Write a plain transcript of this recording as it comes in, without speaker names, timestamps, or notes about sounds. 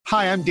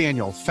Hi, I'm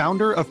Daniel,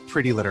 founder of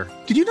Pretty Litter.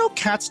 Did you know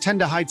cats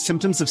tend to hide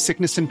symptoms of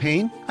sickness and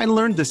pain? I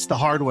learned this the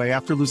hard way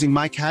after losing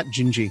my cat,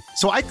 Gingy.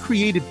 So I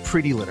created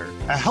Pretty Litter,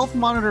 a health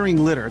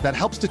monitoring litter that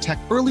helps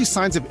detect early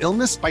signs of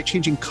illness by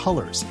changing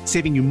colors,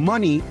 saving you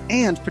money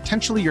and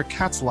potentially your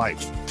cat's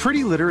life.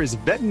 Pretty Litter is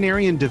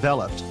veterinarian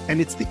developed, and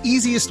it's the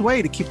easiest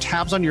way to keep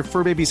tabs on your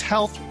fur baby's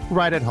health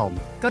right at home.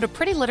 Go to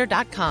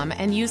prettylitter.com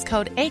and use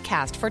code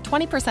ACAST for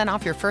 20%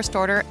 off your first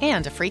order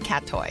and a free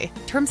cat toy.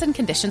 Terms and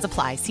conditions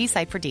apply. See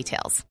site for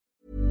details.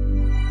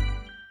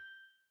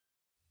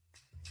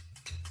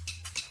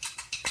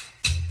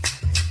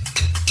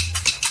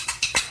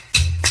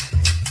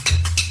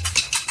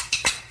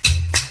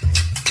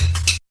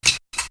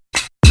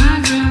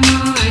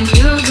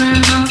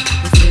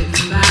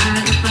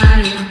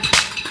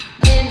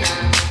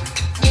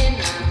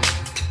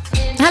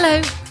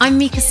 Hello, I'm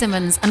Mika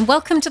Simmons and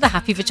welcome to the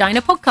Happy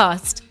Vagina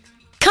podcast.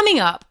 Coming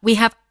up, we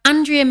have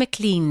Andrea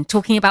Mclean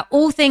talking about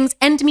all things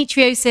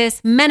endometriosis,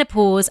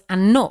 menopause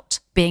and not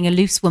being a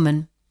loose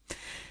woman.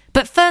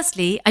 But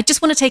firstly, I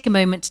just want to take a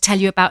moment to tell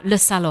you about Le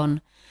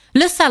Salon.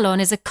 Le Salon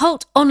is a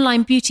cult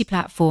online beauty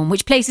platform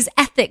which places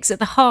ethics at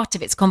the heart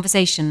of its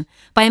conversation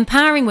by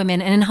empowering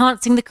women and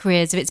enhancing the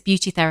careers of its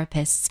beauty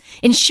therapists,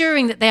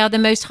 ensuring that they are the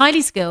most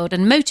highly skilled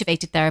and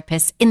motivated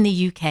therapists in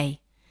the UK.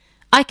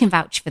 I can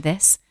vouch for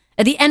this.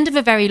 At the end of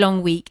a very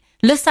long week,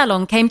 Le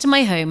Salon came to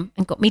my home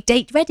and got me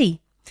date ready.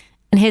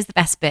 And here's the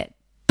best bit.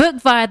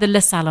 Book via the Le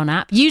Salon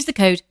app, use the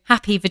code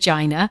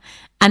HAPPYVAGINA,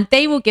 and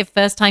they will give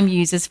first-time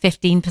users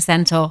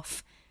 15%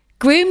 off.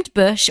 Groomed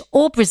bush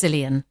or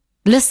Brazilian,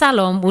 Le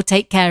Salon will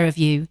take care of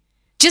you.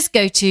 Just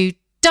go to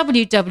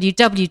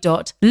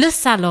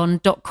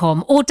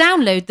www.lesalon.com or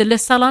download the Le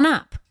Salon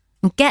app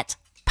and get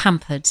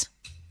pampered.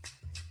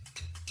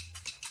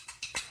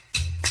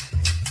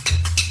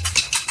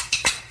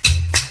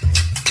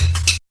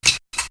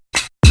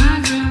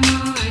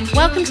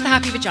 Welcome to the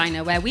Happy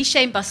Vagina, where we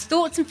shame bust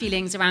thoughts and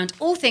feelings around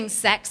all things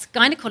sex,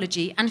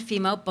 gynecology and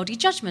female body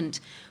judgment.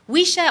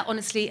 We share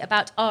honestly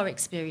about our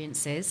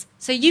experiences,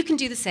 so you can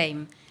do the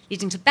same,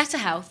 leading to better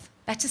health,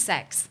 better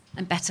sex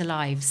and better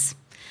lives.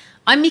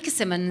 I'm Mika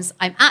Simmons,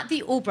 I'm at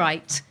the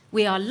Albright,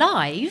 we are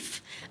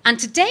live, and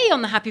today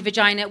on the Happy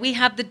Vagina we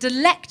have the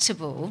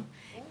delectable,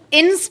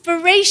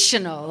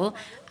 inspirational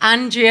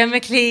Andrea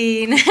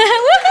Mclean.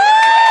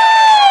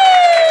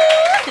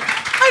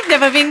 I've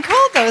never been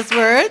called those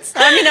words.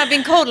 I mean, I've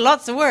been called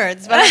lots of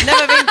words, but I've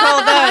never been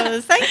called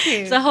those. Thank you.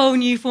 It's a whole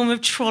new form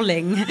of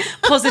trolling,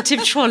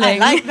 positive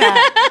trolling. I like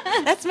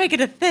that. Let's make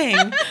it a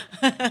thing.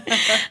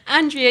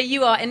 Andrea,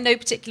 you are, in no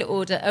particular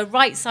order, a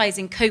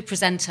right-sizing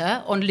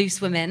co-presenter on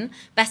Loose Women,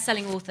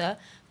 best-selling author,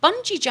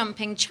 bungee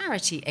jumping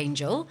charity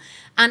angel,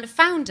 and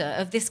founder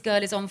of This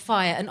Girl Is On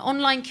Fire, an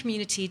online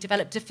community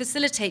developed to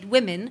facilitate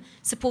women,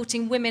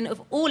 supporting women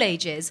of all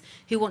ages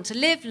who want to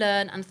live,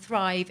 learn, and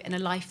thrive in a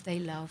life they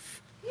love.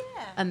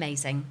 Yeah.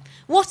 Amazing.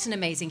 What an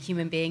amazing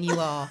human being you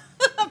are.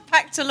 I've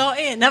packed a lot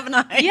in, haven't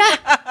I? Yeah.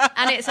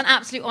 And it's an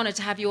absolute honour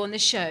to have you on the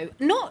show.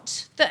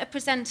 Not that a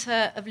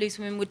presenter of Loose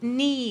Women would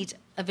need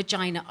a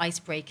vagina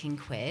ice-breaking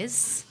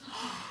quiz.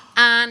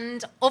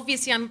 And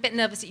obviously I'm a bit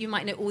nervous that you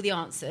might know all the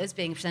answers,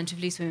 being a presenter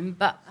of Loose Women,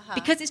 but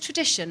because it's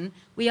tradition,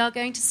 we are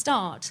going to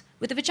start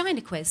with a vagina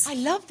quiz. I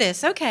love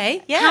this.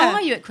 Okay, yeah. How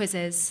are you at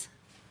quizzes?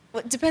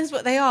 Well, it depends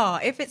what they are.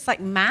 If it's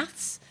like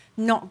maths,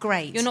 not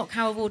great. You're not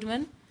Carol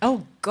Vorderman?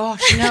 Oh,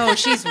 gosh, no.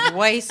 She's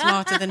way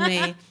smarter than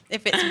me.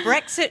 If it's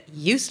Brexit,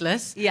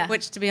 useless. Yeah.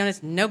 Which, to be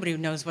honest, nobody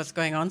knows what's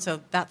going on,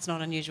 so that's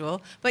not unusual.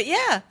 But,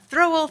 yeah,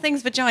 throw all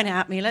things vagina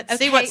at me. Let's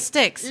see what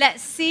sticks.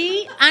 Let's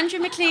see,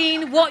 Andrea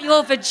Mclean, what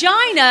your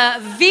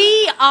vagina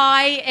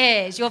VI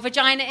is, your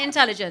vagina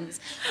intelligence.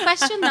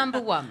 Question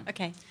number 1.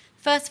 Okay.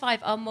 First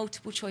 5 are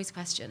multiple choice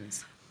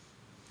questions.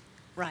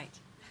 Right.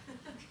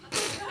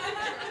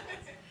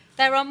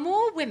 There are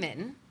more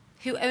women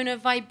who own a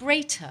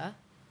vibrator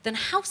than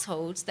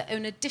households that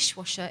own a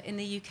dishwasher in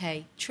the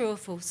UK. True or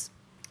false?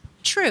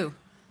 True.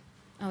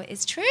 Oh, it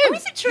is true. Oh,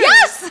 is it true?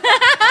 Yes!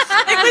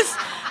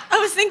 I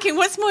was thinking,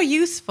 what's more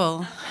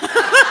useful?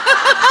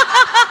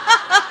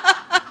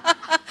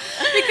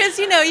 Because,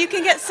 you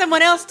can get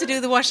someone else to do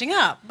the washing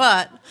up,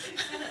 but...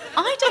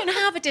 I don't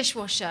have a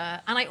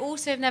dishwasher, and I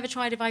also have never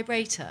tried a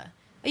vibrator.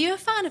 Are you a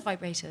fan of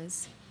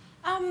vibrators?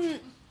 I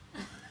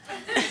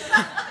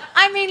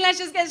mean, let's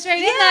just get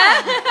straight in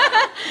there.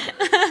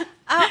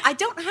 I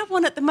don't have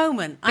one at the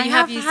moment. But you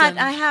have used them.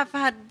 I have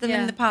had them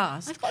in the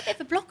past. I've got a bit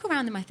of a block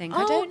around them, I think.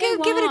 Oh, I don't know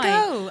why. give it a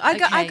go. I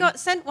Okay. got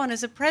sent one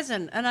as a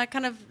present, and I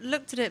kind of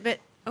looked at it a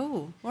bit,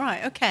 oh,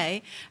 right,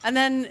 okay. And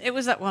then it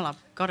was like, well,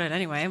 I've got it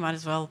anyway. Might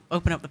as well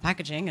open up the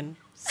packaging and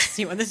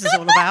see what this is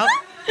all about.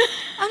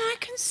 And I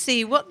can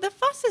see what the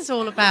fuss is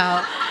all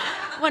about.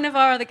 One of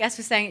our other guests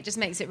was saying it just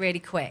makes it really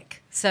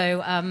quick.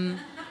 So...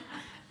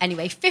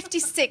 Anyway,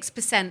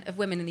 56% of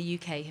women in the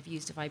UK have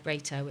used a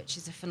vibrator, which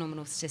is a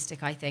phenomenal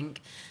statistic, I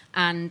think.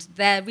 And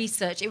their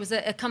research, it was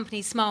a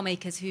company, Smile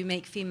Makers, who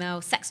make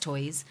female sex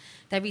toys.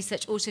 Their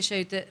research also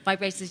showed that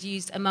vibrators are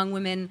used among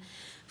women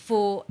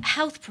for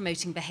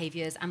health-promoting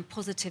behaviours and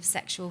positive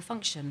sexual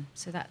function.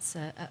 So that's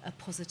a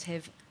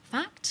positive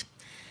fact.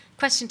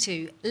 Question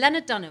 2.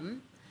 Leonard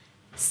Dunham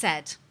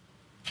said,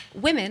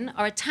 women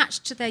are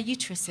attached to their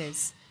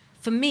uteruses.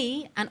 For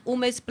me, an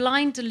almost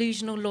blind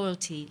delusional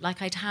loyalty,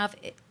 like I'd have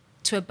it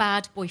to a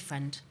bad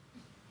boyfriend.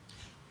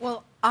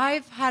 Well,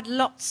 I've had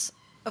lots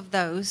of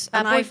those.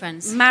 Bad and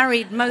boyfriends? I've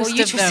married most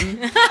of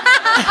them.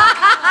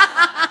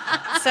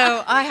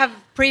 So I have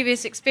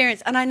previous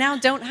experience, and I now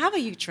don't have a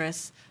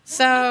uterus.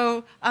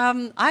 So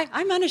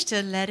I managed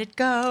to let it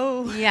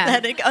go,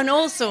 and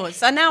all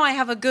sorts. And now I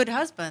have a good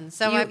husband,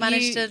 so I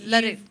managed to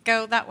let it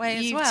go that way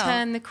as well. You've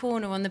turned the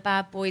corner on the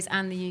bad boys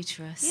and the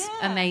uterus.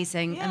 Yeah,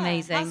 Amazing.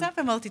 How's that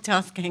for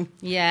multitasking?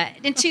 Yeah.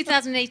 In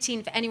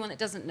 2018, for anyone that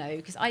doesn't know,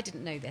 because I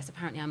didn't know this,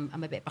 apparently I'm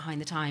a bit behind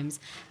the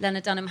times,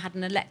 Lena Dunham had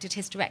an elective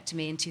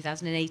hysterectomy in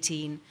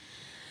 2018.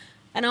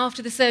 And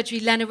after the surgery,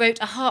 Lena wrote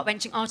a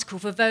heart-wrenching article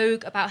for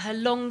Vogue about her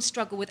long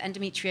struggle with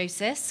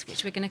endometriosis,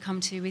 which we're going to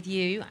come to with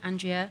you,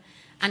 Andrea,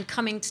 and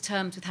coming to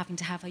terms with having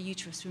to have her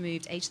uterus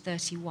removed aged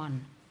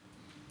 31.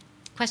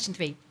 Question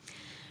 3.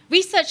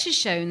 Research has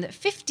shown that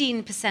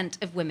 15%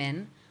 of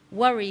women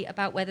worry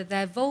about whether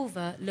their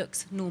vulva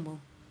looks normal.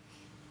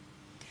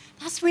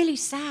 That's really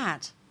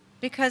sad,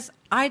 because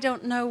I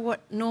don't know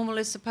what normal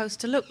is supposed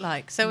to look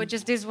like, so it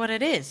just is what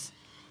it is.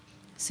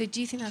 So do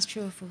you think that's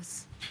true or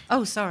false?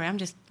 Oh, sorry, I'm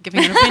just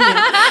giving an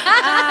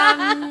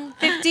opinion.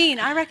 15.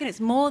 I reckon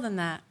it's more than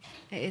that.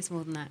 It is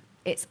more than that.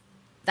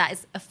 That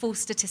is a false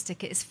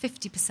statistic. It is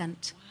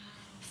 50%.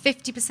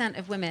 50%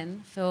 of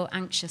women feel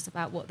anxious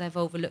about what their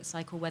vulva looks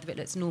like or whether it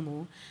looks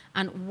normal.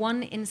 And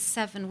 1 in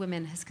 7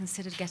 women has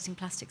considered getting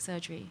plastic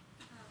surgery.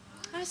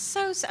 That's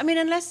so. I mean,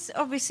 unless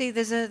obviously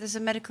there's a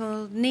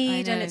medical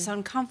need and it's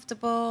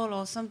uncomfortable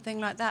or something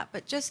like that,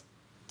 but just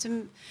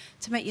to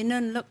make your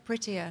nun look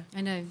prettier.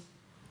 I know.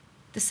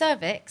 The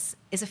cervix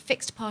is a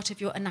fixed part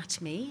of your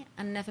anatomy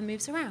and never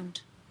moves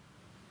around.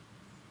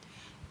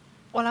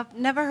 Well, I've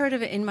never heard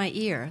of it in my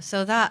ear,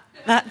 so that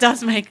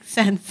does make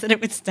sense that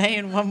it would stay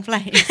in one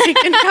place. You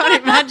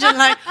can't imagine,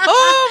 like,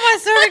 oh, my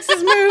cervix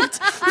has moved.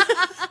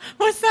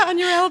 What's that on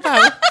your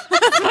elbow?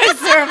 That's my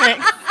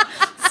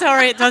cervix.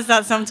 Sorry, it does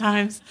that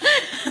sometimes.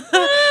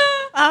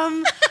 I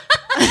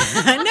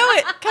know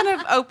it kind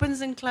of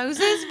opens and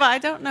closes, but I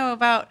don't know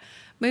about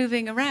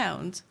moving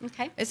around.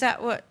 Okay. Is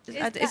that what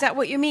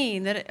you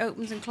mean, that it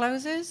opens and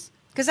closes?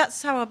 Because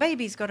that's how a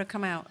baby's got to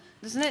come out,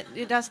 doesn't it?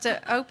 It has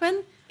to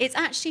open. It's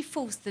actually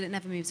false that it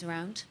never moves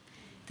around.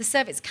 The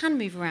cervix can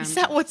move around. Is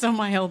that what's on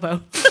my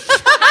elbow?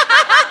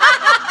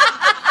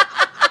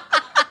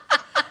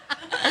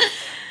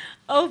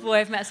 Oh boy,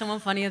 I've met someone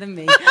funnier than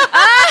me.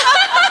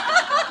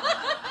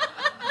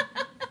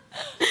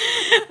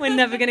 We're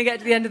never going to get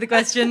to the end of the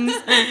questions.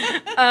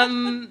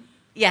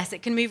 Yes,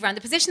 it can move around.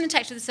 The position and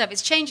texture of the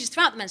cervix changes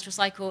throughout the menstrual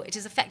cycle. It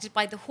is affected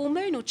by the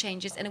hormonal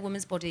changes in a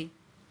woman's body.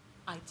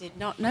 I did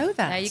not know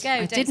that. There you go.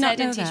 I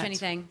didn't teach you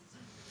anything.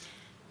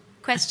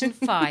 Question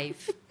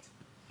 5.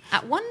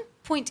 At one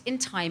point in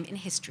time in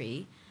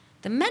history,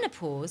 the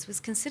menopause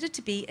was considered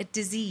to be a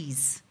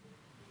disease.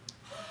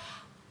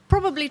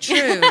 Probably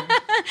true.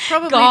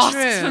 Probably Gasps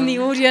true. from the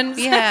audience.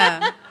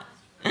 Yeah.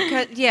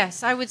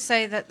 Yes, I would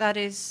say that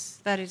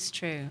is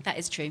true. That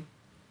is true.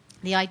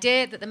 The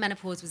idea that the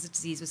menopause was a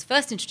disease was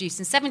first introduced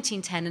in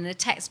 1710 in a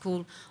text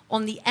called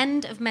On the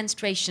End of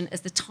Menstruation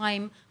as the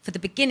Time for the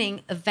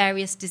Beginning of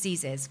Various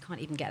Diseases. Can't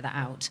even get that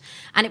out.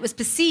 And it was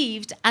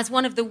perceived as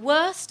one of the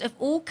worst of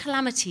all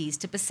calamities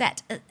to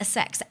beset a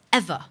sex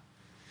ever.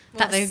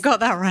 Well, they've got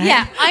that right.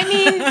 Yeah, I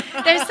mean,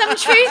 there's some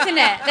truth in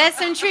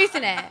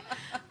it.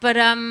 But,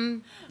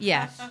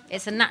 yeah,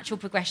 it's a natural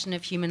progression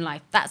of human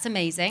life. That's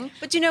amazing.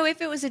 But,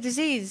 if it was a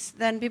disease,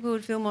 then people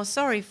would feel more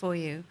sorry for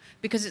you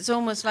because it's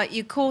almost like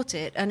you caught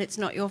it and it's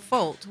not your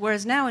fault.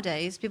 Whereas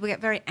nowadays, people get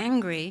very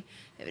angry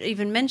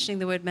even mentioning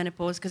the word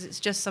menopause because it's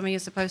just something you're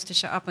supposed to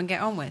shut up and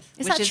get on with.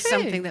 Is which that is true?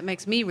 Something that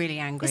makes me really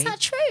angry. Is that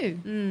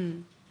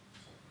true?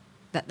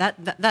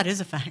 That is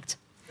a fact.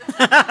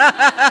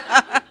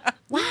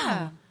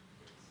 Wow.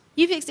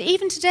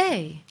 Even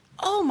today?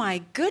 Oh,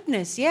 my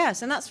goodness,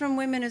 yes. And that's from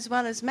women as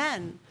well as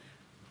men.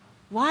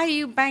 Why are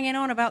you banging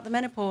on about the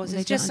menopause?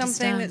 It's just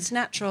something that's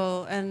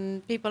natural,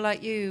 and people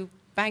like you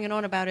banging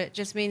on about it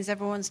just means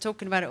everyone's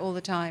talking about it all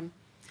the time.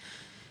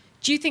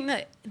 Do you think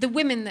that the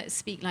women that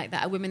speak like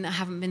that are women that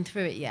haven't been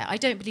through it yet? I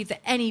don't believe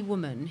that any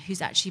woman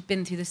who's actually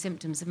been through the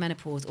symptoms of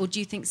menopause, or do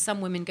you think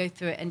some women go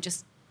through it and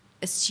just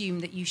assume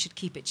that you should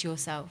keep it to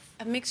yourself?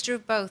 A mixture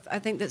of both. I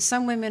think that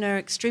some women are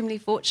extremely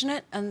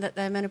fortunate and that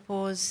their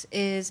menopause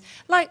is,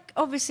 like,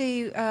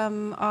 obviously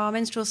our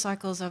menstrual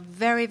cycles are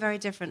very, very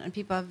different and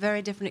people have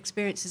very different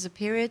experiences of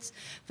periods.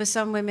 For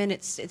some women,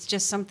 it's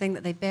just something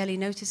that they barely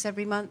notice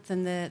every month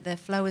and their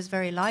flow is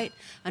very light.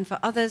 And for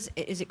others,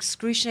 it is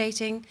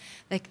excruciating.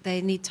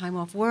 They need time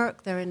off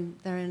work. They're in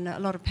a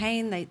lot of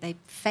pain. They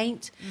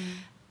faint.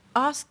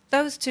 Ask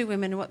those two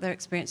women what their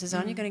experiences are,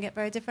 and you're going to get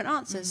very different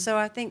answers. So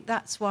I think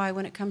that's why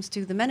when it comes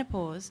to the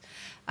menopause,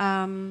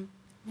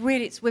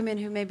 really it's women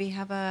who maybe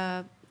have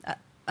a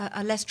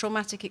a less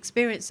traumatic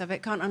experience of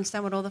it, can't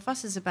understand what all the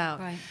fuss is about,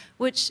 Right.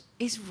 which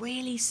is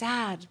really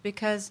sad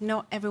because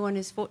not everyone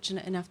is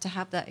fortunate enough to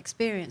have that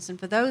experience. And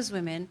for those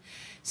women,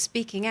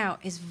 speaking out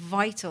is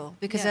vital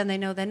because then they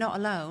know they're not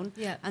alone,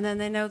 and then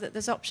they know that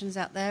there's options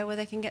out there where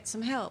they can get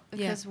some help.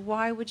 Because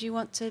why would you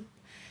want to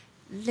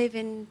live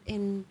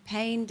in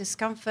pain,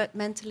 discomfort,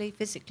 mentally,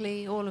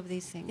 physically, all of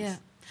these things? Yeah.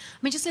 I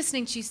mean, just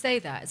listening to you say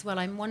that as well,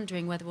 I'm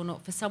wondering whether or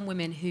not for some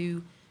women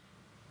who...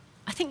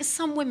 I think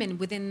some women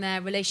within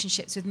their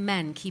relationships with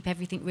men keep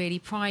everything really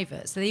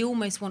private. So they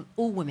almost want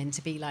all women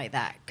to be like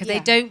that because they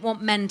don't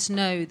want men to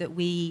know that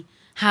we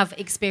have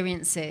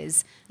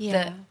experiences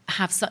that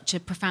have such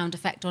a profound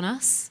effect on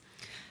us.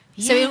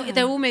 So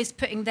they're almost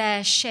putting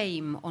their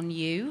shame on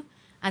you,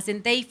 as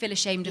in they feel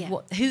ashamed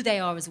of who they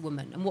are as a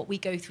woman and what we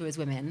go through as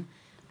women,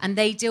 and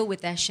they deal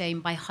with their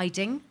shame by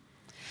hiding.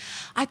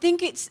 I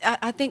think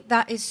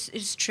that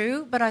is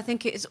true, but I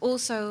think it is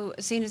also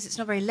seen as it's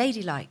not very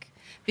ladylike.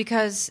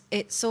 Because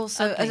it's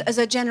also as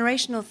a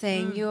generational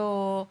thing,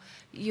 you're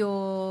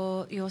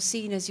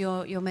seen as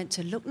you're meant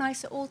to look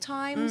nice at all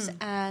times,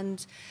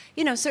 and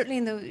certainly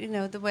in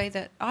the way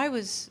that I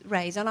was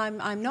raised, and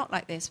I'm not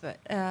like this, but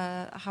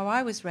how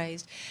I was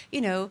raised,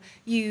 you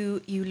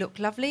look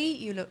lovely,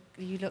 you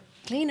look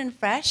clean and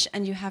fresh,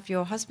 and you have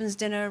your husband's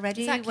dinner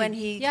ready when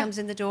he comes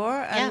in the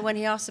door, and when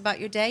he asks about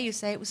your day, you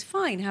say it was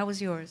fine. How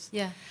was yours?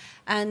 Yeah.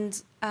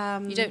 And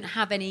you don't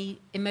have any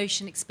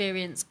emotion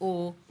experience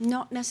or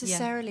not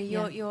necessarily.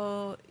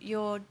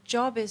 Your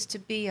job is to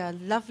be a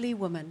lovely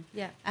woman,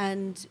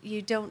 and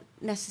you don't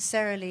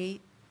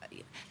necessarily.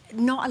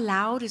 Not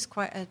allowed is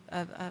quite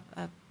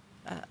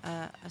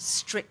a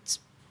strict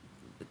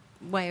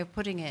way of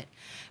putting it,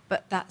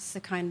 but that's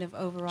the kind of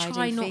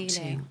overriding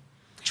feeling.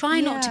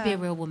 Try not to be a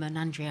real woman,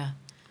 Andrea.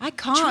 I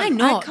can't. Try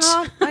not.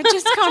 I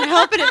just can't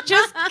help it. It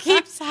just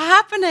keeps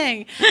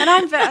happening. And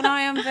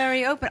I am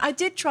very open. I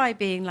did try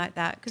being like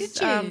that. Did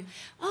you?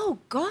 Oh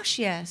gosh,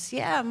 yes.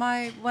 Yeah.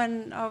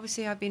 When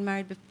obviously I've been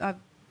married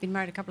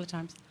a couple of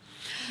times.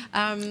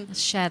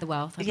 Let's share the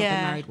wealth. I've not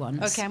been married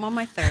once. Okay, I'm on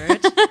my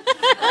third.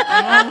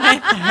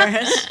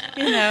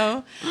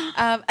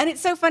 And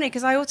it's so funny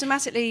because I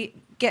automatically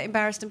get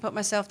embarrassed and put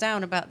myself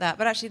down about that.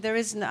 But actually,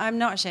 I'm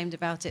not ashamed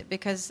about it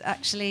because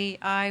actually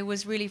I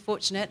was really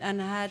fortunate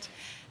and had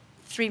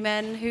 3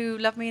 men who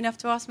loved me enough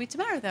to ask me to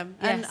marry them.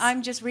 Yes. And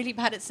I'm just really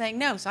bad at saying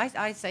no, so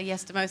I say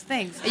yes to most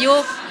things.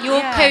 You're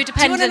codependent.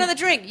 Do you want another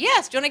drink?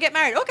 Yes. Do you want to get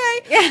married? Okay.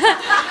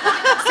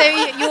 So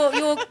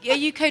are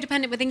you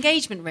codependent with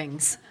engagement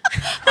rings?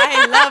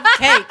 I love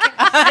cake.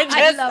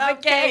 I love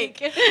a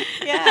cake.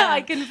 Yeah.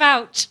 I can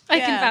vouch. You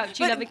love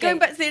a cake. Going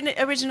back to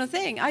the original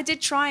thing, I did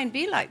try and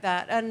be like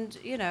that, and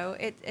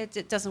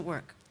it doesn't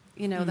work.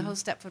 The whole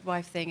Stepford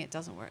wife thing, it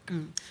doesn't work.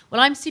 Well,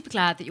 I'm super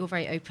glad that you're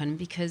very open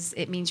because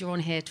it means you're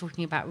on here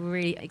talking about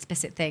really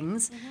explicit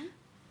things. Mm-hmm.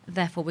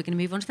 Therefore, we're going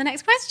to move on to the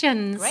next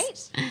questions.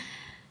 Great.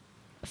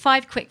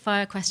 5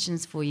 quick-fire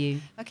questions for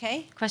you.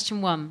 Okay.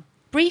 Question 1.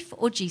 Brief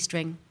or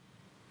G-string?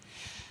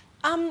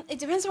 It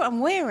depends on what I'm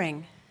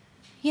wearing.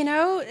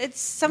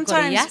 It's sometimes...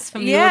 Got a yes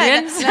from the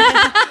audience.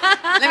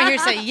 Let me hear you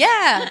say,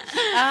 yeah.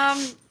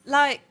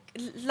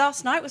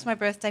 Last night was my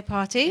birthday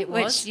party,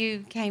 which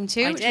you came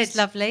to, which was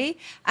lovely.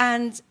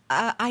 And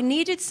I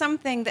needed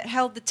something that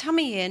held the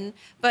tummy in,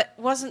 but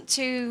wasn't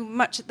too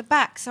much at the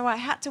back. So I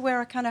had to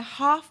wear a kind of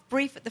half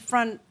brief at the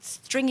front,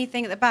 stringy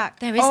thing at the back.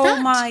 There is that?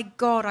 Oh my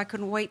God, I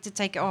couldn't wait to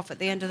take it off at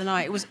the end of the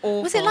night. It was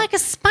awful. Was it like a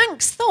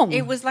Spanx thong?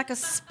 It was like a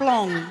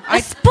splong.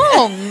 A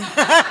splong?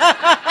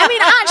 I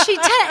mean, actually,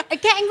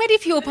 getting ready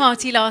for your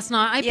party last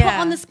night, I put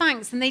on the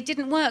Spanx and they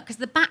didn't work because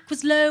the back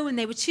was low and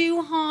they were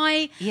too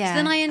high. Yeah. So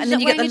then I ended and then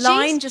up you get the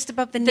wearing line just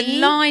above the knee. The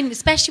line,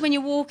 especially when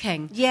you're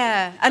walking.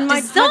 Yeah. And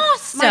my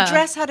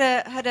dress had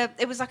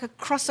it was like a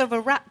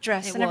crossover wrap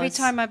dress, and every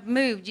time I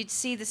moved, you'd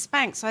see the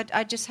Spanx. So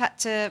I just had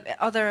to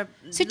other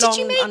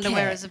long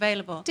underwear is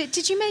available.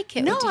 Did you make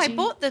it? No, I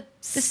bought the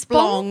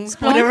splong,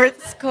 whatever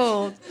it's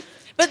called.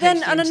 But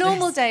then on a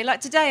normal day, like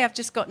today, I've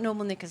just got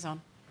normal knickers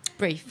on.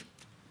 Brief.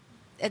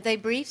 Are they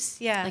briefs?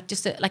 Yeah. Like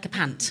just like a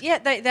pant? Yeah,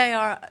 they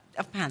are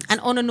a pant.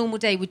 And on a normal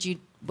day, would you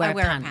wear a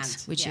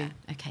pant? Would you?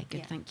 Yeah. Okay,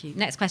 good, thank you.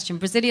 Next question,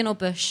 Brazilian or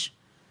bush?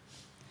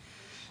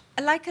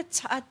 I like a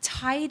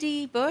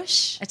tidy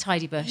bush. A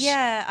tidy bush.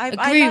 Yeah.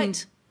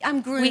 Groomed.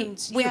 I'm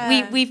groomed.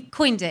 We've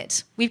coined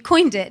it. We've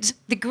coined it.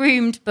 The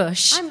groomed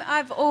bush.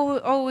 I've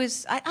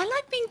always... I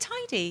like being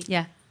tidy.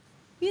 Yeah.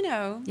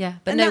 Yeah,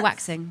 but no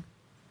waxing.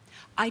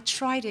 I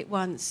tried it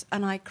once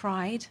and I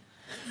cried.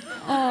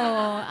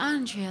 Oh,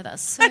 Andrea,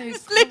 that's so... I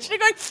was literally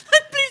going,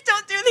 please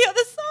don't do the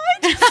other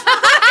side. I'm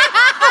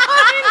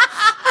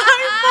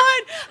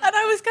fine. And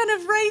I was kind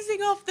of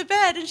raising off the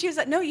bed and she was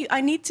like, no, I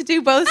need to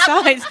do both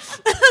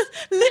sides.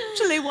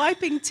 Literally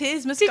wiping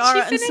tears,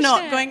 mascara and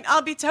snot, going,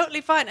 I'll be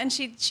totally fine. And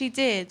she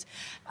did.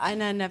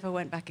 And I never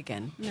went back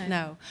again.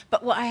 No.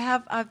 But what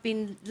I've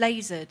been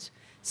lasered.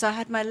 So I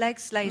had my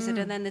legs lasered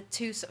and then the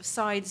 2 sort of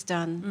sides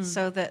done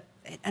so that...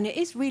 And it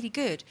is really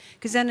good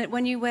because then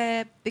when you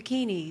wear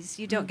bikinis,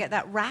 you don't get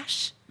that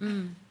rash.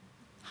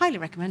 highly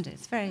recommend it.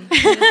 It's very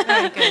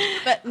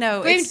good. But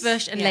no, Groomed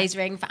bush and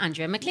lasering for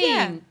Andrea Mclean.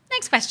 Yeah.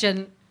 Next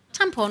question: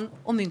 tampon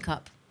or moon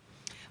cup?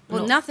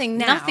 Well, nothing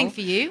now. Nothing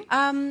for you.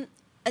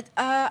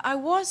 I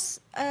was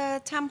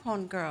a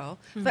tampon girl,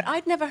 but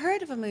I'd never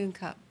heard of a moon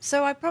cup,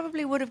 so I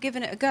probably would have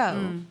given it a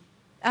go.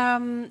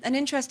 And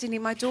interestingly,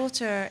 my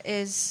daughter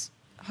is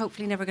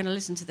hopefully never going to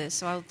listen to this,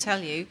 so I'll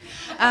tell you.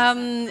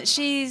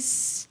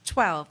 She's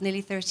 12,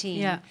 nearly 13.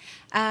 Yeah.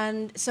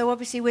 And so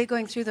obviously we're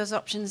going through those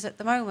options at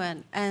the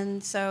moment.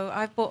 And so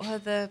I've bought her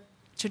the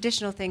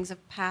traditional things of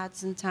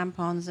pads and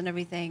tampons and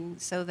everything,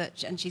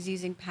 and she's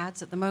using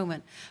pads at the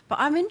moment. But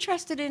I'm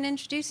interested in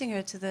introducing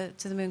her to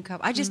the moon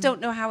cup. I just don't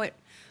know how it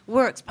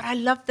works, but I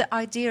love the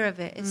idea of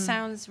it. It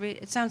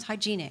sounds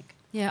hygienic.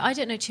 Yeah, I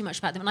don't know too much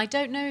about them, and I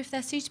don't know if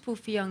they're suitable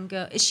for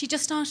younger. Is she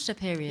just started her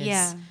periods?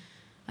 Yeah.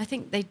 I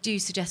think they do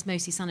suggest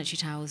mostly sanitary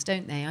towels,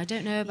 don't they? I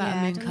don't know about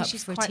a moon cup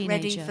she's for a quite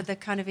teenager. ready for the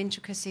kind of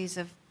intricacies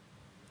of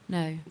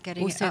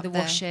getting also it up the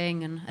there.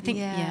 washing, and I think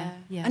yeah.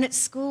 And at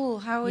school,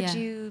 how would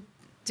you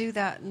do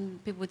that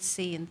and people would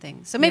see and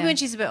things? So maybe when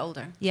she's a bit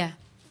older. Yeah.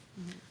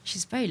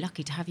 She's very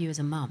lucky to have you as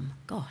a mum.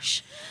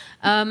 Gosh.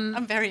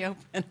 I'm very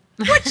open.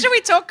 What should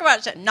we talk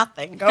about?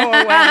 Nothing. Go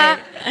away.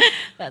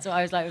 That's what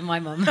I was like with my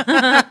mum.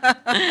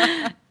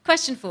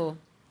 Question 4.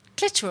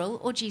 Clitoral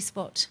or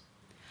G-spot?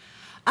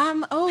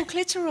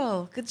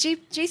 Clitoral.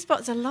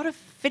 G-spot's a lot of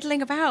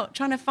fiddling about,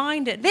 trying to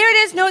find it. There it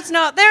is. No, it's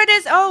not. There it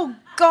is. Oh,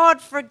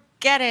 God,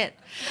 forget it.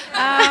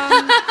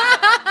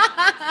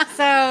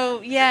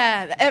 So,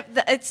 yeah,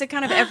 it's a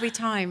kind of every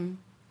time.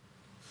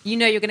 You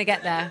know you're going to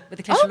get there with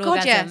the clitoral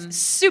orgasm. Yes.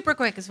 Super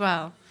quick as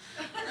well.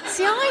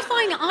 See,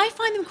 I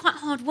find them quite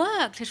hard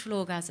work,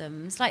 clitoral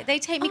orgasms. Like, they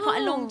take me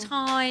quite a long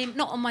time,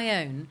 not on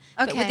my own,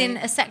 but within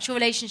a sexual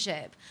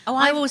relationship. Oh,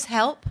 I always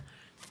help.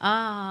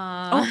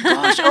 Oh,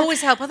 gosh,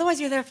 always help. Otherwise,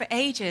 you're there for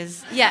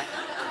ages. Yeah.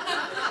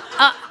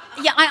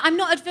 I'm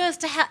not adverse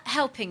to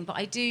helping, but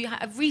I do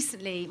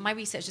recently, my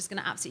research is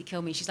going to absolutely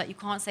kill me. She's like, you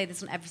can't say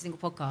this on every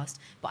single podcast,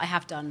 but I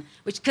have done,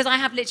 because I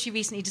have literally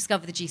recently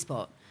discovered the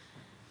G-spot.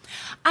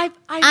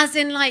 As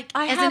in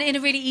a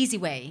really easy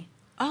way.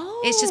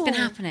 Oh. It's just been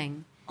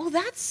happening. Oh,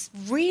 that's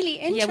really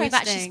interesting. Yeah, we've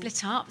actually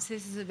split up, so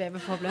this is a bit of a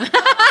problem.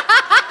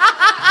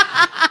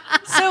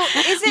 So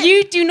is it...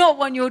 You do not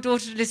want your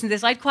daughter to listen to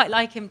this. I'd quite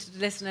like him to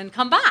listen and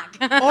come back.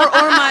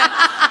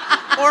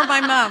 or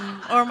my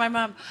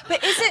mum.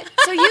 But is it...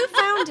 So you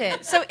found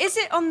it. So is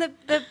it on the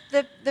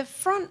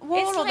front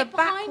wall or the back wall? It's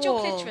behind your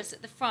clitoris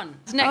at the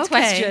front. Next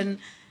question.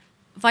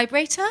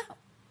 Vibrator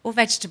or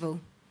vegetable?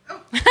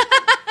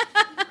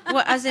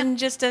 What, as in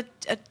just a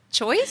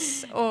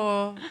choice?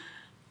 Or...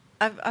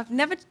 I've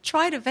never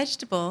tried a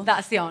vegetable.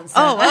 That's the answer.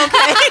 Oh,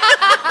 okay.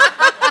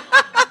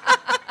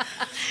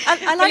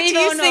 I like to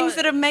use things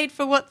that are made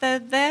for what they're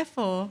there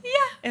for.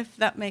 Yeah. If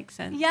that makes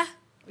sense. Yeah.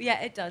 Yeah,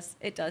 it does.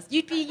 It does.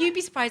 You'd be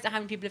surprised at how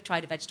many people have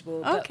tried a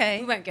vegetable. Okay.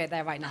 But we won't go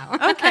there right now.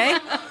 Okay.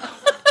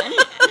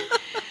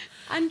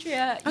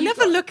 Andrea, I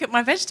never look at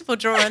my vegetable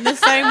drawer in the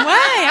same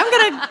way. I'm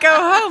going to go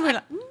home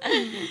and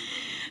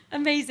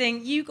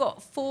Amazing. You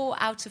got 4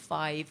 out of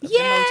 5 of the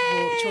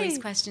multiple choice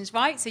questions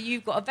right. So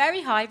you've got a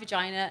very high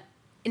vagina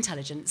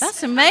intelligence.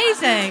 That's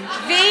amazing.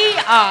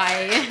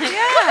 VI.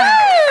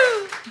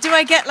 Yeah. Do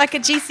I get like a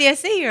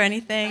GCSE or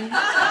anything?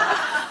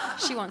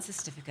 She wants a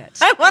certificate.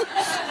 Do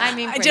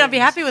you not be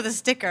happy with a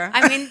sticker?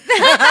 I mean,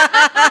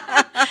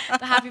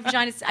 the happy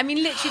vagina. I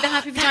mean, literally, the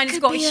happy vagina's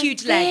got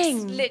huge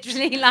legs.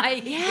 Literally,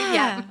 like,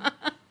 yeah.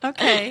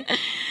 Okay.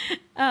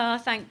 Oh,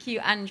 thank you,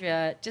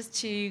 Andrea. Just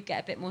to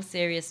get a bit more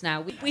serious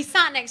now. We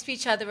sat next to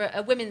each other at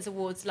a women's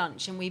awards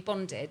lunch and we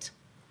bonded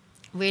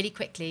really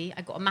quickly.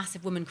 I got a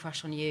massive woman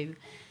crush on you.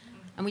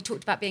 And we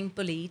talked about being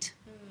bullied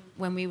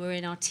when we were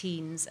in our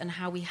teens and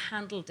how we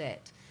handled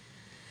it.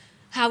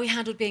 How we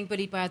handled being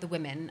bullied by other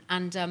women.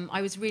 And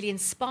I was really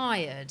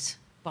inspired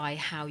by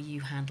how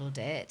you handled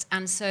it.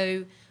 And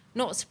so,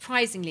 not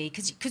surprisingly,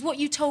 because what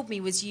you told me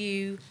was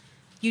you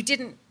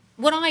didn't...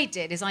 What I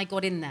did is I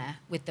got in there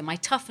with them. I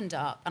toughened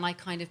up and I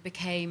kind of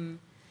became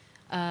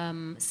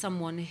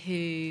someone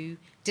who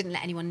didn't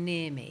let anyone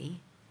near me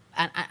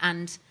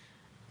and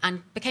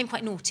became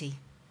quite naughty.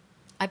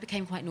 I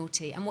became quite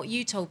naughty. And what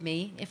you told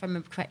me, if I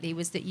remember correctly,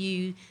 was that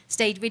you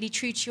stayed really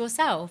true to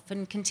yourself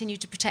and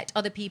continued to protect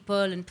other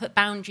people and put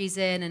boundaries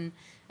in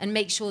and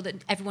make sure that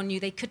everyone knew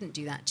they couldn't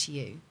do that to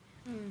you.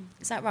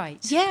 Is that right?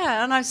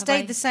 Yeah, and I've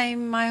stayed the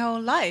same my whole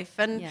life.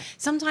 And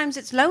sometimes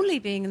it's lonely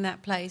being in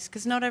that place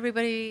because not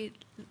everybody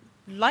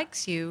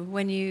likes you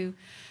when you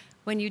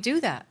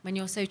do that. When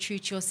you're so true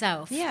to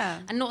yourself. Yeah.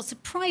 And not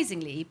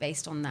surprisingly,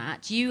 based on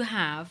that, you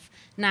have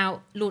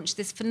now launched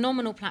this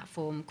phenomenal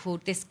platform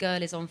called This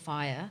Girl Is On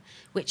Fire,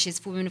 which is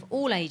for women of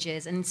all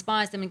ages and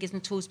inspires them and gives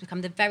them tools to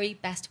become the very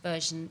best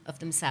version of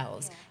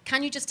themselves. Yeah.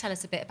 Can you just tell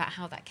us a bit about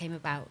how that came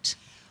about?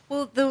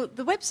 Well, the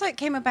website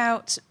came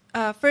about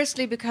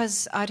firstly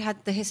because I'd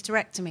had the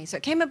hysterectomy. So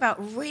it came about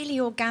really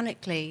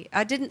organically.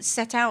 I didn't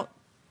set out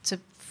to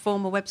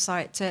form a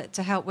website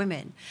to help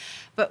women.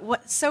 But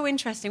what's so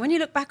interesting, when you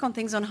look back on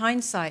things on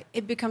hindsight,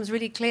 it becomes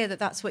really clear that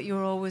that's what you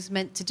were always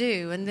meant to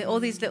do. And all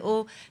these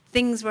little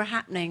things were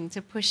happening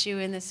to push you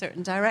in a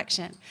certain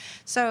direction.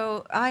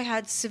 So I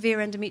had severe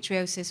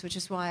endometriosis, which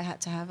is why I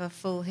had to have a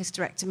full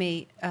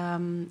hysterectomy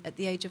at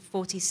the age of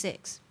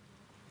 46.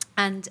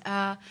 And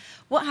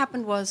what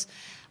happened was,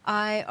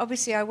 I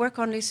work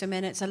on Loose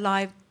Women. It's a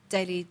live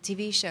daily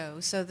TV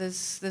show, so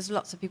there's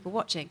lots of people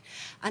watching.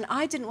 And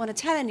I didn't want to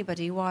tell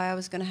anybody why I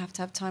was going to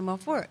have time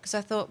off work, because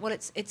I thought, well,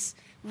 it's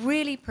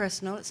really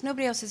personal. It's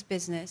nobody else's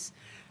business.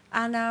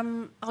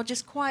 And I'll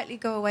just quietly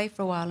go away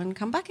for a while and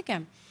come back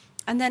again.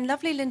 And then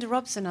lovely Linda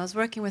Robson, I was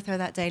working with her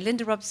that day.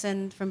 Linda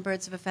Robson from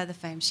Birds of a Feather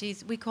fame.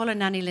 We call her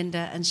Nanny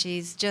Linda, and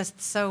she's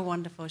just so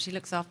wonderful. She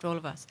looks after all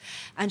of us.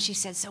 And she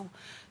said, so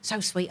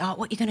sweetheart,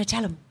 what are you going to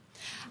tell them?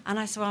 And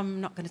I said, well, I'm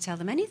not going to tell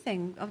them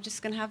anything. I'm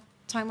just going to have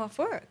time off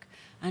work.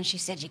 And she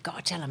said, you've got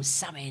to tell them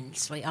something,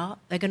 sweetheart.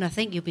 They're going to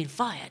think you've been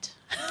fired.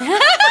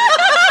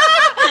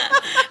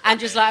 And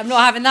just like, I'm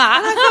not having that.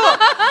 And I thought,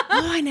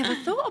 I never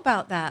thought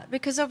about that.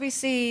 Because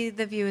obviously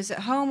the viewers at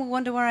home will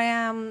wonder where I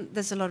am.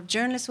 There's a lot of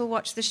journalists who will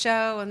watch the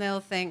show and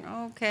they'll think,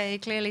 okay,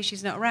 clearly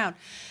she's not around.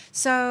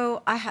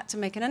 So I had to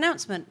make an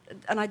announcement.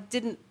 And I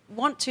didn't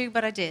want to,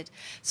 but I did.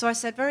 So I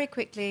said very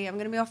quickly, I'm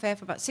going to be off air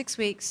for about 6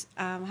 weeks,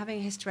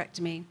 having a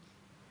hysterectomy.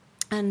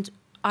 And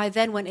I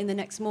then went in the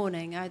next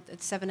morning.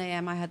 At 7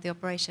 a.m. I had the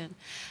operation.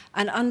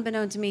 And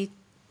unbeknown to me,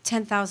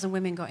 10,000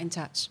 women got in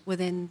touch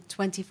within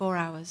 24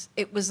 hours.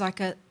 It was like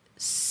a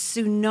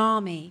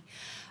tsunami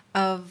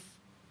of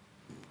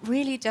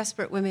really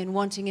desperate women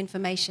wanting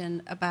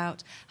information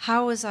about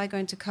how was I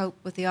going to cope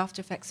with the after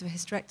effects of a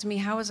hysterectomy,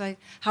 how was I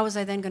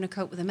then going to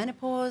cope with the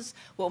menopause,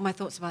 what were my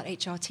thoughts about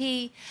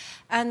HRT.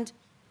 And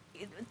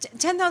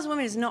 10,000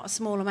 women is not a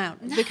small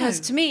amount. Because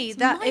to me,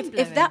 that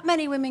if that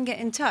many women get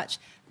in touch,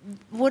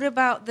 what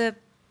about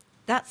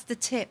that's the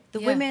tip. The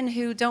women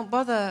who don't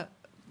bother,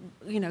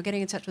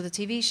 getting in touch with a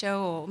TV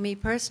show, or me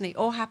personally,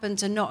 or happen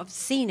to not have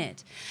seen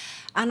it.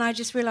 And I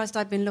just realized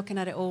I'd been looking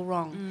at it all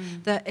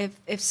wrong. That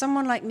if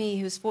someone like me,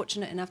 who's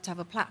fortunate enough to have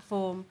a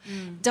platform,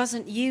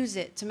 doesn't use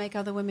it to make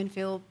other women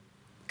feel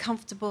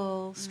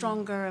comfortable,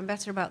 stronger, and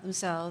better about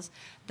themselves,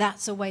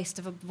 that's a waste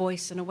of a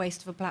voice and a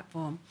waste of a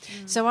platform.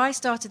 So I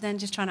started then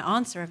just trying to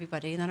answer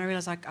everybody, and then I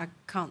realized I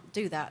can't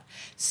do that.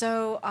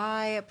 So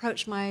I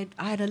approached I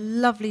had a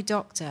lovely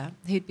doctor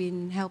who'd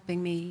been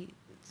helping me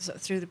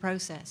through the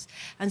process,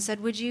 and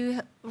said, would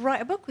you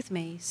write a book with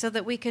me so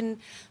that we can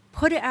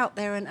put it out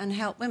there and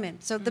help women?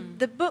 So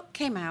the book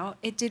came out.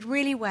 It did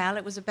really well.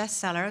 It was a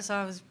bestseller, so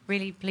I was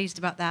really pleased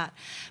about that.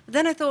 But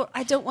then I thought,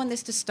 I don't want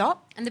this to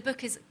stop. And the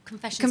book is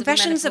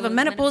Confessions of a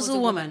Menopausal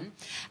Woman.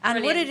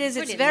 And what it is,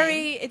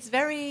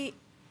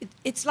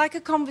 it's like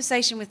a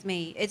conversation with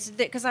me. It's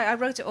because I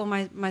wrote it all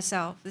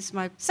myself. This is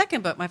my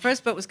second book. My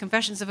first book was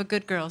Confessions of a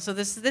Good Girl. So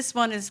this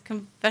one is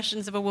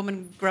Confessions of a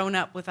Woman Grown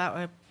Up Without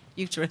a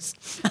Uterus.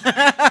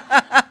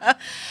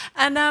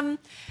 And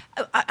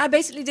I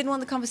basically didn't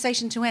want the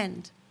conversation to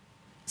end.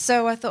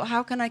 So I thought,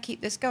 how can I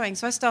keep this going?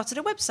 So I started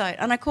a website,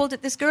 and I called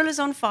it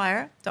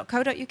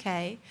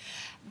thisgirlisonfire.co.uk,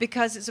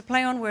 because it's a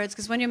play on words,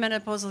 because when you're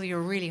menopausal, you're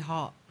really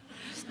hot.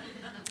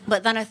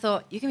 But then I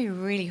thought, you can be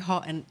really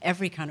hot in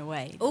every kind of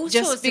way. All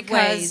just sorts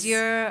because of ways.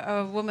 You're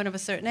a woman of a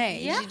certain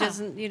age. Yeah. You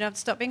don't have to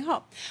stop being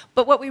hot.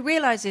 But what we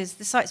realized is,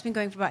 the site's been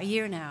going for about a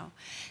year now,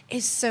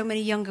 is so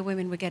many younger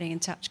women were getting in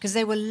touch, because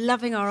they were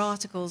loving our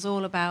articles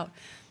all about,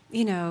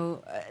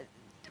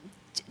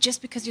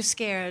 just because you're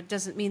scared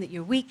doesn't mean that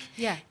you're weak.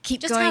 Yeah.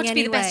 Keep just going how to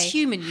anyway. be the best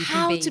human you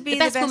can be. To be the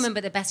best woman,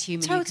 but the best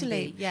human you can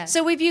be. Yeah.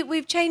 So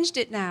we've changed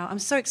it now. I'm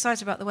so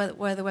excited about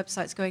where the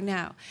website's going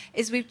now.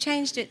 Is we've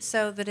changed it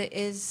so that it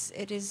is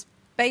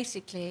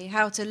basically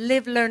how to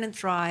live, learn, and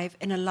thrive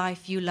in a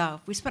life you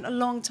love. We spent a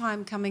long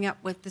time coming up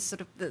with this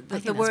sort of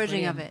the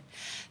wording of it,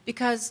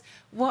 because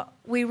what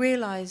we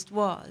realized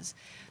was,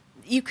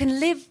 you can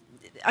live.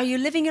 Are you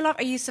living your life?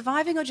 Are you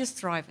surviving or just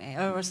thriving?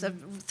 Or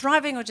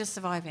thriving or just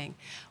surviving?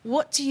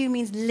 What to you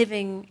means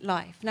living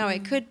life? Now,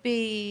 it could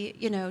be,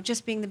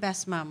 just being the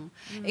best mum.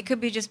 It could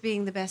be just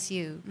being the best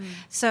you.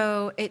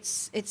 So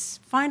it's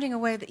finding a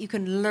way that you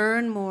can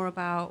learn more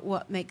about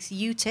what makes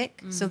you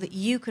tick, so that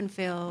you can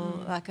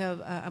feel like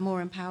a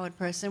more empowered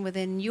person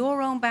within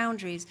your own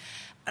boundaries.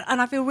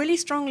 And I feel really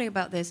strongly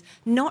about this.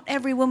 Not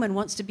every woman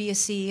wants to be a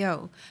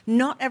CEO.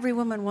 Not every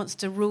woman wants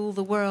to rule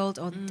the world,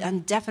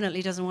 and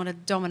definitely doesn't want to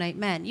dominate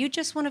men. You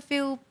just want to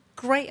feel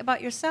great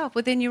about yourself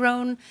within your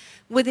own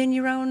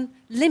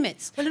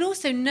limits. Well, and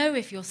also know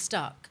if you're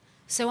stuck.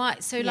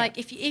 Like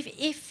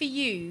if for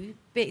you,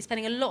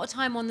 spending a lot of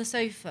time on the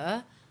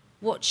sofa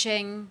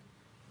watching.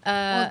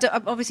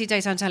 Obviously,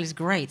 daytime telly is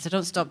great, so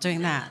don't stop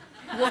doing that.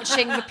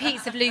 Watching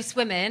repeats of Loose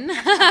Women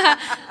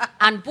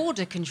and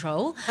Border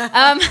Control.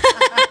 I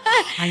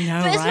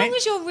know, but as right? long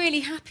as you're really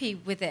happy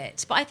with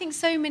it. But I think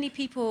so many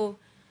people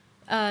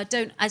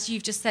don't, as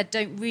you've just said,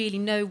 don't really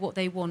know what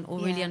they want or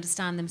really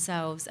understand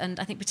themselves. And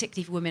I think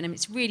particularly for women, I mean,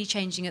 it's really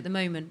changing at the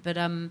moment. But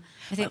I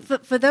think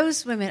for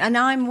those women, and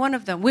I'm one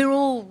of them, we're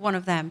all one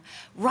of them,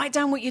 write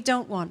down what you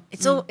don't want.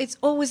 It's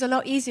always a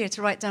lot easier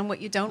to write down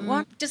what you don't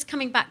want. Just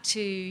coming back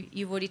to,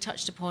 you've already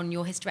touched upon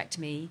your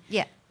hysterectomy.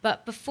 Yeah.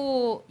 But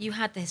before you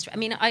had the hysterectomy, I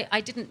mean,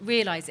 I didn't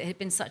realise it had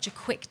been such a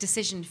quick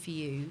decision for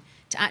you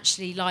to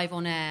actually live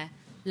on air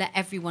let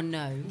everyone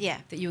know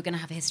that you were going to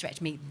have a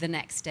hysterectomy the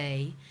next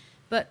day.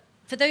 But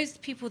for those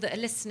people that are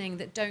listening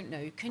that don't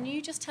know, can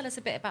you just tell us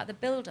a bit about the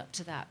build-up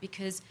to that?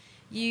 Because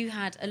you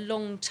had a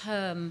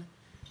long-term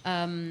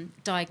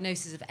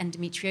diagnosis of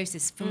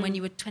endometriosis from when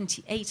you were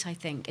 28, I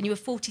think, and you were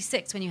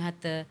 46 when you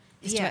had the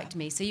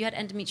hysterectomy. Yeah. So you had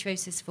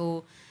endometriosis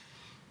for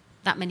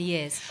that many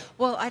years.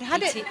 Well, I'd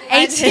had 18,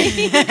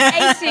 18,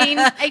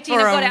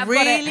 for I've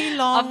got it.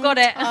 I've got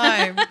it.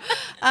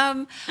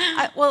 Time.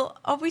 Well,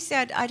 obviously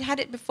I'd had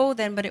it before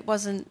then, but it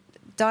wasn't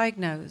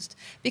diagnosed,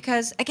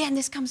 because again,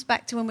 this comes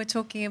back to when we're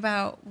talking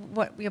about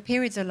what your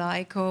periods are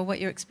like or what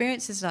your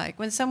experience is like.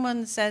 When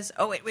someone says,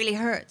 oh, it really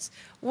hurts,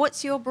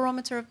 what's your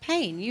barometer of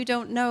pain? You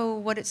don't know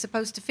what it's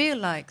supposed to feel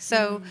like.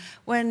 So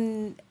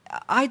when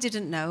I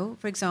didn't know,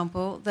 for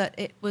example, that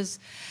it was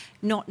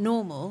not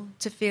normal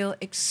to feel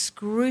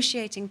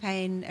excruciating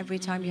pain every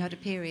time you had a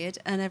period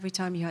and every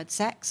time you had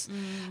sex,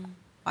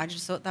 I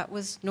just thought that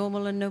was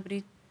normal and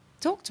nobody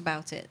talked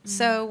about it.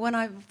 So when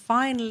I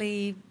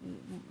finally,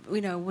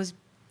 was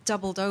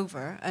doubled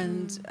over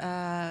and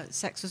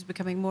sex was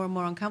becoming more and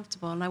more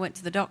uncomfortable, and I went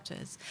to the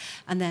doctors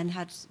and then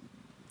had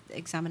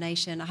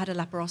examination. I had a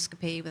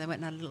laparoscopy where they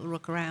went and had a little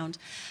look around,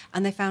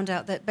 and they found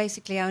out that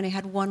basically I only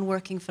had one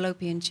working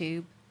fallopian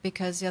tube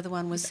because the other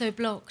one was so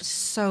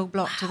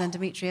blocked with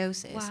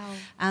endometriosis. Wow.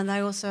 And I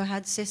also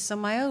had cysts on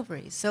my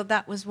ovaries. So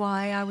that was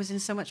why I was in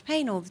so much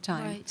pain all the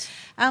time. Right.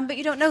 But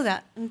you don't know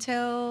that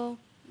until,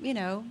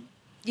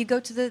 you go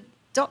to the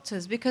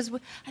doctors, because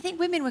I think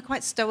women were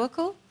quite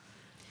stoical.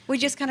 We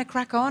just kind of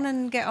crack on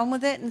and get on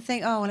with it and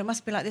think, oh, well, it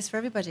must be like this for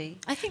everybody.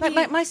 I think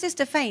my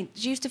sister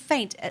she used to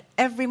faint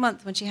every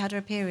month when she had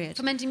her period.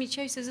 From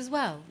endometriosis as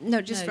well?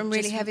 No, just from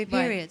really heavy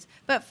periods.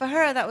 Right. But for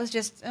her, that was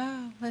just,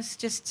 that's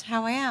just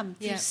how I am.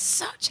 Yeah.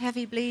 Such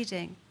heavy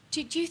bleeding.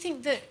 Do you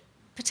think that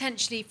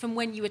potentially from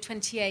when you were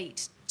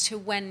 28 to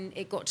when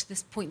it got to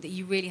this point that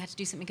you really had to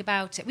do something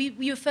about it?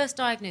 You were first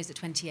diagnosed at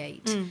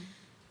 28.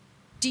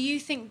 Do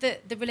you think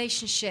that the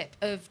relationship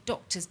of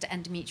doctors to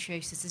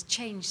endometriosis has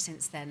changed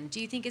since then?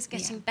 Do you think it's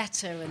getting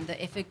better, and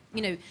that if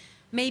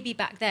maybe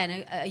back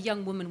then a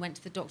young woman went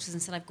to the doctors and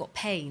said, I've got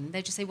pain,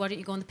 they'd just say, why don't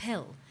you go on the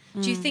pill?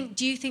 Do you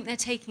think they're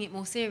taking it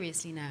more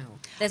seriously now?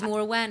 There's more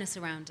awareness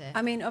around it.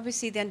 I mean,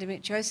 obviously the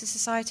Endometriosis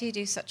Society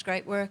do such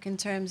great work in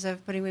terms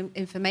of putting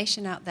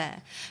information out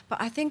there. But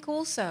I think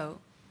also,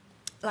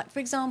 like, for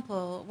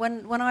example,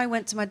 when I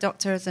went to my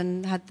doctors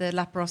and had the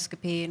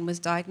laparoscopy and was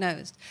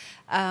diagnosed,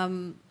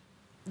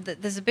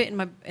 there's a bit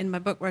in my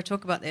book where I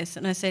talk about this,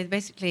 and I say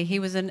basically he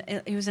was an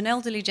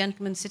elderly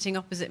gentleman sitting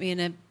opposite me in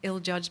an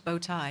ill-judged bow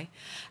tie,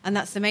 and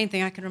that's the main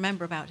thing I can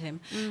remember about him.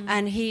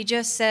 And he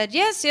just said,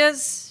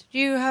 yes,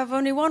 you have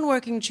only one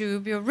working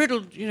tube, you're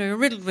riddled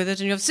with it,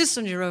 and you have cysts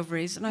on your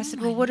ovaries. And I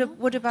said, well,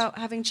 what about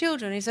having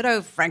children? He said,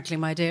 oh, frankly,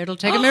 my dear, it'll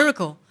take a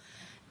miracle,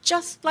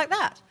 just like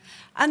that.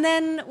 And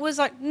then was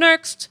like,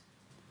 next.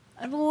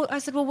 And I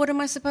said, well, what am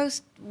I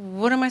supposed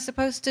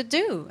to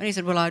do? And he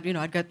said, well,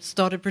 I'd get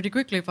started pretty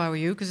quickly if I were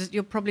you, because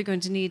you're probably going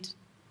to need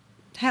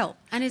help.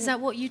 And is that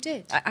what you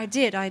did? I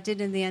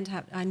did in the end.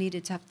 I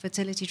needed to have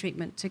fertility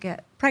treatment to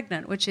get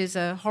pregnant, which is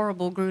a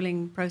horrible,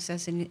 grueling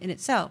process in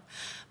itself.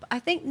 But I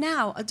think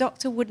now a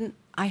doctor wouldn't,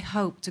 I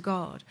hope to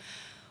God,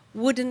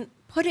 wouldn't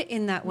put it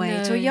in that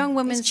way to a young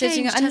woman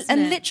sitting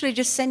and literally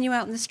just send you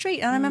out in the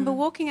street. And I remember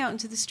walking out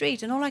into the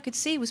street, and all I could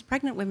see was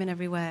pregnant women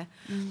everywhere.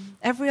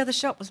 Every other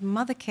shop was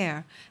mother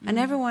care, and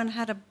everyone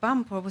had a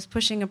bump or was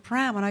pushing a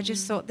pram. And I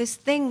just thought this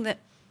thing that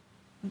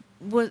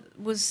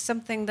was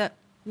something that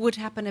would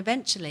happen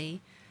eventually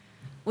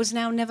was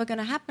now never going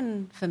to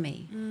happen for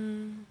me.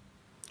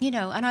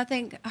 And I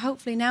think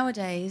hopefully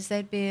nowadays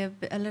they'd be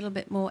a little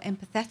bit more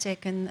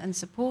empathetic and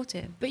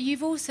supportive. But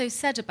you've also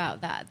said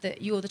about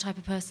that you're the type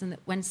of person that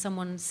when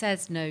someone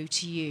says no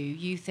to you,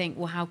 you think,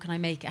 well, how can I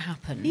make it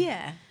happen?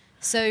 Yeah.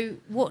 So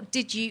what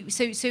did you...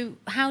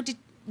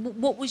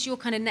 What was your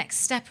kind of next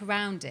step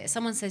around it?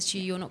 Someone says to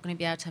you, you're not going to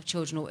be able to have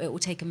children, or it will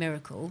take a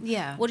miracle.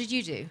 Yeah. What did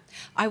you do?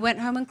 I went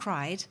home and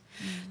cried,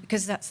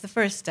 because that's the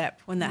first step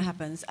when that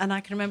happens. And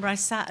I can remember I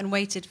sat and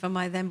waited for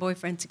my then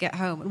boyfriend to get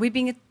home. And we'd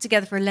been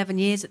together for 11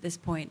 years at this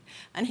point.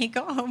 And he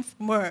got home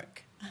from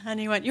work and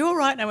he went, you all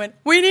right? And I went,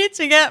 we need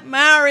to get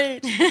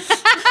married.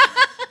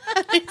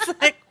 And he's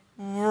like,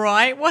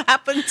 right, what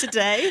happened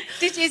today?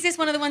 Is this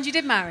one of the ones you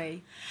did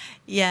marry?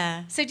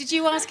 Yeah. So did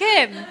you ask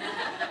him?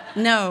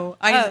 No.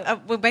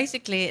 Well,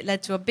 basically, it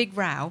led to a big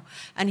row,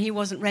 and he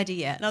wasn't ready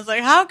yet. And I was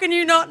like, how can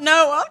you not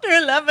know after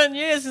 11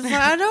 years? He's like,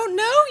 I don't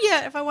know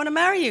yet if I want to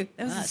marry you.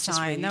 That was a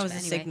sign. That was a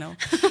signal.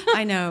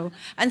 I know.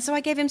 And so I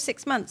gave him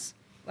 6 months.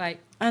 Right.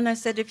 And I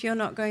said, if you're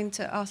not going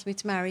to ask me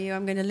to marry you,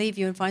 I'm going to leave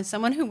you and find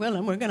someone who will,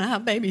 and we're going to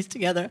have babies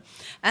together.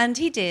 And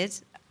he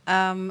did.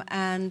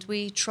 And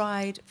we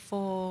tried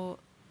for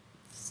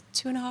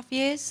 2.5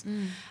 years.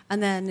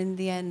 And then in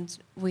the end,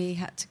 we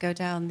had to go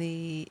down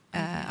the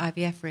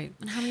IVF route.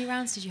 And how many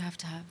rounds did you have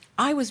to have?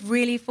 I was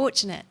really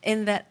fortunate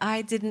in that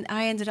I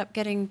ended up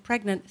getting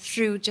pregnant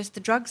through just the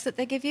drugs that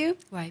they give you.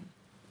 Right.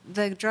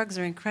 The drugs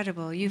are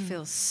incredible. You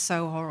feel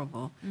so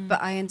horrible.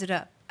 But I ended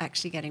up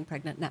actually getting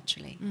pregnant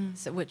naturally,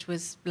 which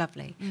was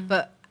lovely.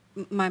 But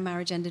my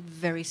marriage ended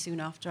very soon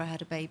after I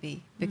had a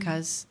baby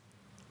because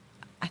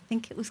I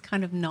think it was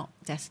kind of not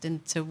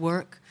destined to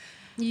work.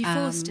 You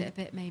forced it a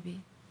bit,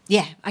 maybe.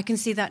 Yeah, I can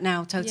see that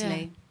now,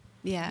 totally.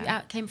 Yeah.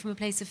 It came from a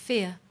place of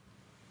fear.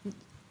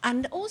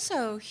 And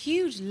also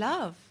huge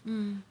love.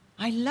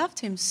 I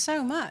loved him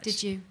so much.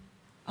 Did you?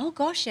 Oh,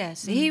 gosh,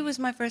 yes. He was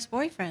my first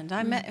boyfriend.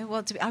 I met,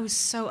 I was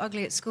so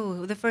ugly at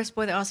school. The first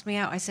boy that asked me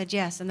out, I said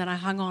yes, and then I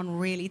hung on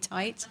really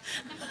tight.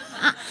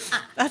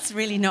 That's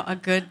really not a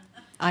good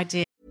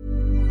idea.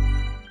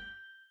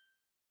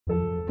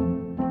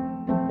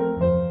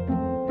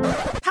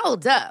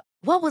 Hold up.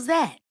 What was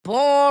that?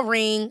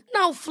 Boring.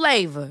 No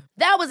flavor.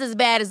 That was as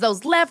bad as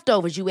those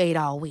leftovers you ate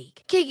all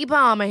week. Keke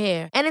Palmer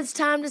here, and it's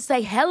time to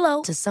say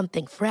hello to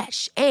something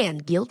fresh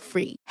and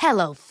guilt-free.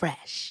 Hello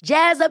Fresh.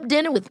 Jazz up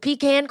dinner with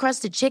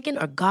pecan-crusted chicken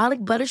or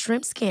garlic butter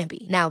shrimp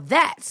scampi. Now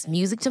that's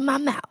music to my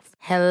mouth.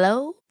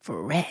 Hello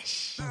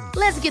Fresh.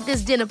 Let's get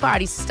this dinner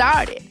party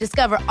started.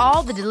 Discover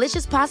all the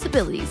delicious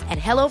possibilities at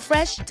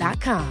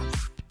hellofresh.com.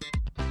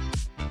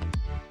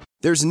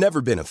 There's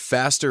never been a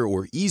faster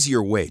or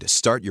easier way to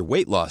start your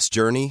weight loss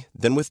journey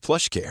than with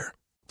PlushCare.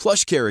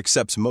 PlushCare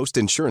accepts most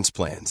insurance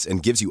plans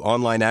and gives you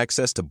online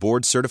access to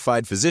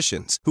board-certified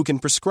physicians who can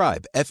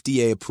prescribe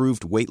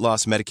FDA-approved weight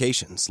loss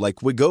medications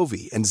like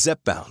Wegovy and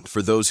Zepbound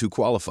for those who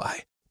qualify.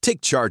 Take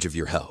charge of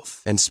your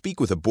health and speak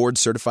with a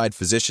board-certified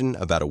physician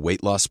about a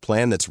weight loss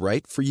plan that's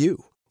right for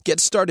you. Get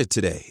started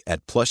today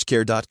at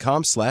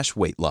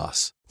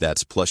plushcare.com/weight-loss.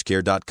 That's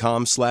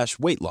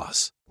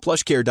plushcare.com/weight-loss.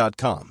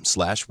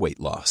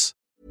 plushcare.com/weight-loss.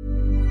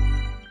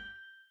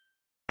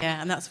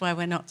 Yeah, and that's why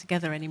we're not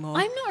together anymore.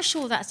 I'm not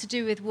sure that's to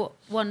do with what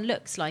one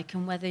looks like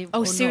and whether.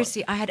 Oh, or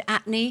seriously, not. I had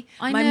acne.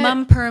 I My know.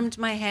 mum permed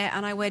my hair,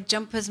 and I wear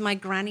jumpers my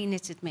granny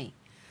knitted me.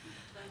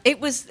 I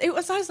was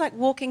like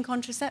walking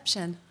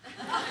contraception.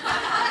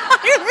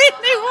 It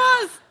really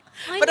was.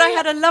 I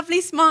had a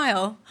lovely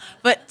smile,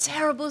 but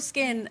terrible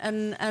skin,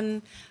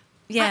 and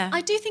yeah.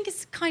 I do think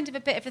it's kind of a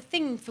bit of a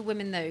thing for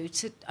women, though.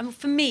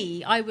 For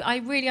me, I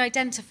really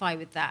identify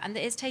with that, and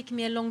that it's taken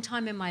me a long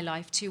time in my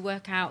life to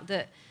work out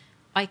that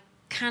I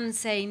can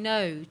say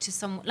no to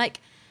someone. Like,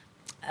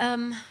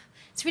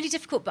 it's really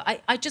difficult.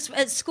 But I just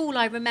at school,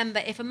 I remember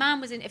if a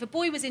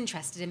boy was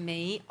interested in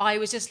me, I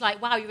was just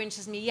like, "Wow, you're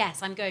interested in me?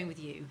 Yes, I'm going with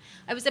you."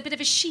 I was a bit of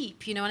a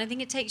sheep, and I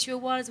think it takes you a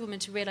while as a woman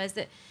to realise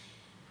that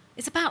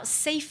it's about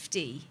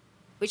safety.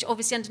 Which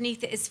obviously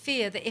underneath it is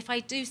fear that if I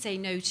do say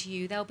no to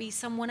you, there'll be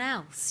someone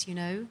else,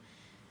 Yeah.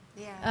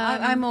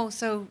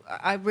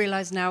 I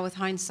realise now with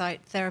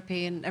hindsight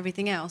therapy and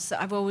everything else that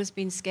I've always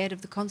been scared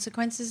of the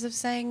consequences of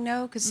saying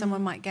no because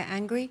someone might get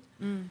angry.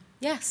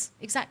 Yes,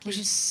 exactly. Which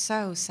is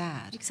so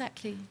sad.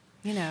 Exactly.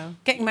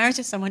 Getting married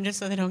to someone just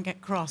so they don't get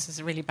cross is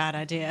a really bad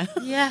idea.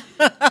 Yeah.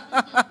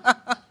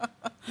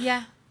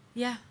 Yeah.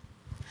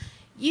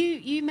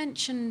 You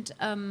mentioned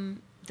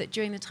that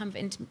during the time of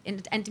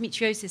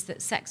endometriosis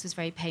that sex was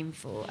very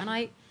painful, and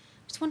I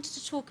just wanted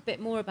to talk a bit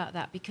more about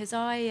that because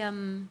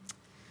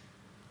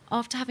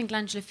after having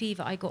glandular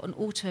fever, I got an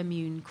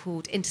autoimmune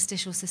called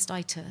interstitial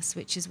cystitis,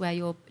 which is where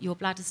your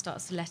bladder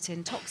starts to let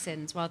in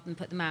toxins rather than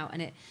put them out,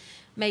 and it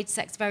made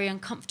sex very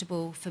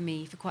uncomfortable for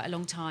me for quite a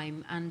long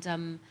time, and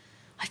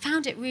I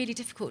found it really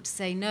difficult to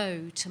say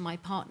no to my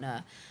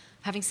partner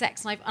having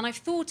sex, and I've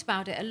thought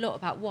about it a lot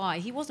about why.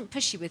 He wasn't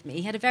pushy with me.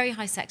 He had a very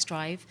high sex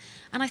drive,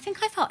 and I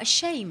think I felt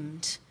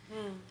ashamed,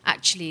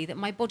 actually, that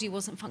my body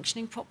wasn't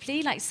functioning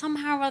properly. Like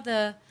somehow or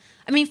other,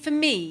 I mean, for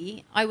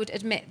me, I would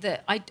admit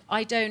that I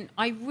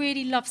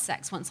really love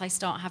sex once I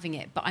start having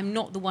it, but I'm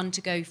not the one to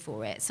go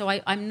for it. So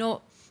I'm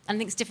not, I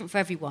think it's different for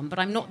everyone, but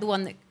I'm not the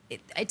one that,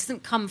 it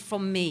doesn't come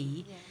from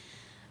me. Yeah.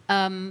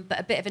 But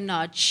a bit of a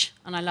nudge,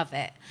 and I love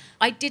it.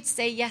 I did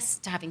say yes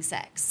to having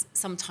sex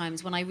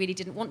sometimes when I really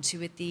didn't want to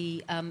with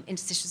the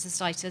interstitial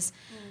cystitis,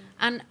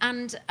 and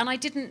I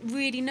didn't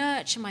really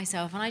nurture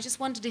myself, and I just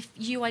wondered if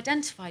you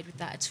identified with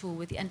that at all,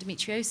 with the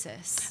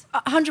endometriosis.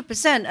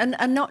 100%,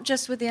 and not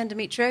just with the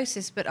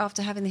endometriosis, but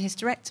after having the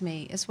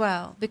hysterectomy as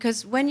well.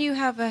 Because when you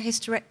have a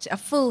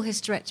full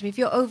hysterectomy, if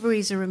your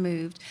ovaries are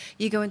removed,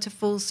 you go into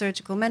full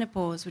surgical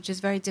menopause, which is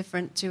very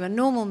different to a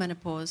normal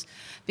menopause,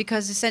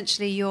 because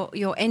essentially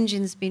your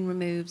engine's been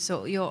removed,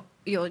 so your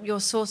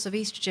source of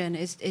estrogen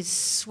is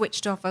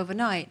switched off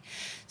overnight.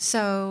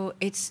 So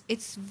it's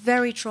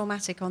very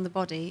traumatic on the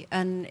body,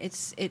 and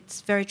it's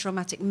very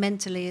traumatic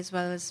mentally as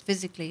well as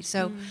physically.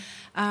 So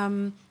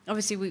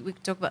obviously we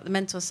could talk about the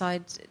mental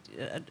side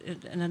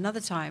in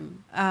another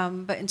time.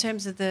 But in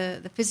terms of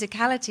the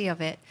physicality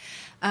of it,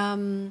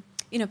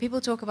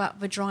 people talk about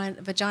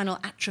vaginal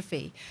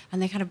atrophy,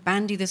 and they kind of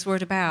bandy this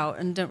word about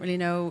and don't really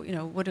know,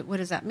 what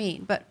does that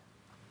mean? But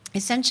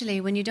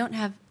essentially, when you don't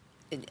have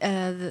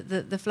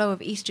the flow of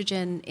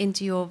estrogen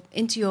into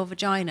your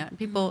vagina, and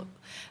people,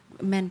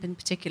 men in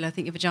particular,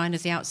 think your vagina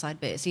is the outside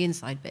bit, it's the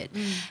inside bit,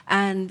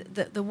 and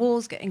the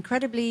walls get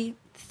incredibly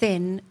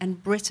thin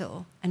and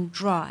brittle and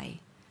dry.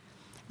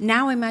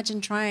 Now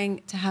imagine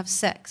trying to have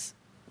sex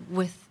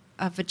with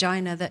a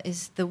vagina that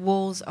is, the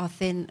walls are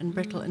thin and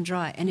brittle and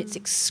dry, and it's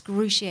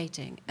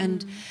excruciating.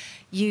 And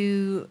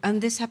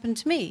this happened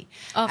to me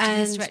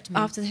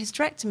after the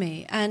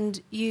hysterectomy.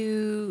 And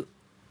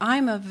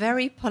I'm a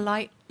very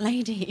polite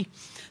lady,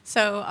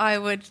 so I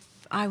would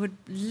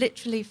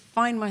literally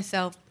find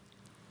myself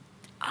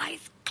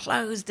eyes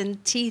closed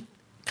and teeth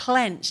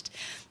clenched,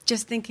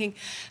 just thinking,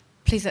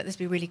 please let this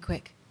be really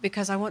quick,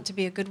 because I want to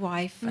be a good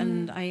wife,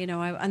 and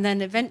and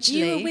then eventually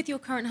you were with your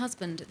current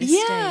husband at this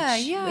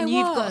stage, and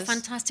you've got a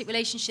fantastic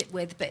relationship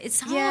with, but it's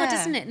hard,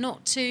 isn't it,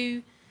 not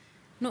to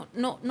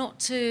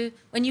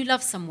when you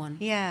love someone,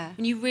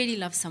 when you really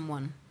love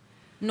someone,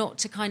 not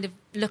to kind of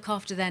look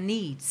after their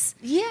needs,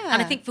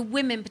 and I think for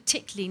women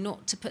particularly,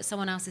 not to put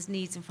someone else's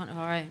needs in front of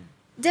our own.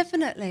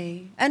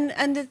 Definitely.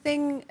 And the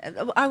thing,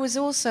 I was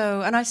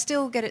also, and I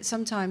still get it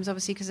sometimes,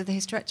 obviously, because of the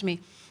hysterectomy,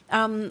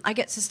 I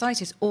get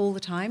cystitis all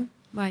the time.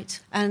 Right.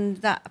 And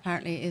that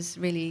apparently is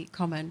really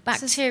common.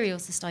 Bacterial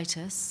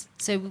cystitis,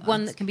 so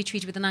one that can be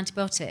treated with an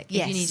antibiotic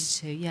if you needed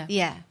to,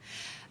 Yeah.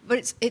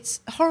 But it's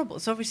horrible.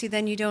 So obviously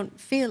then you don't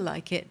feel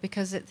like it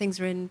because things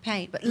are in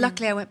pain. But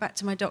luckily I went back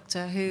to my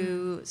doctor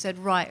who said,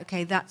 right,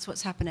 okay, that's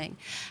what's happening.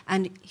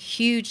 And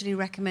hugely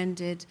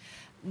recommended,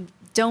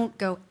 don't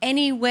go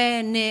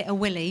anywhere near a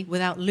willy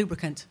without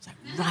lubricant. It's like,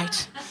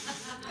 right.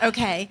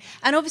 Okay.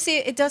 And obviously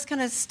it does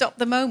kind of stop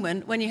the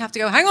moment when you have to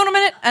go, hang on a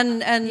minute,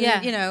 and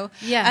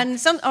and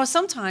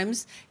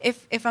sometimes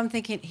if I'm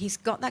thinking he's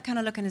got that kind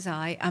of look in his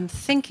eye, I'm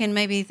thinking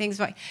maybe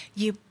things like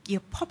you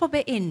pop a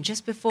bit in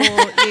just before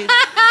you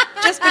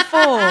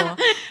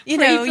you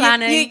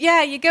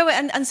go,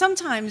 and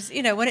sometimes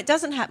when it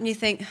doesn't happen you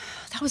think,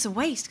 that was a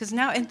waste, because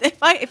now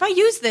if I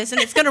use this and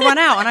it's going to run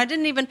out and I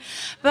didn't even,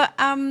 but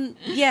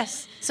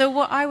yes. So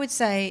what I would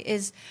say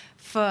is,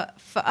 for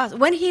us,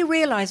 when he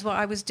realised what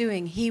I was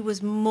doing, he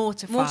was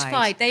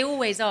mortified. They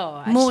always are,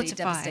 actually, mortified,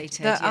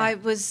 devastated. that I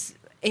was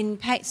in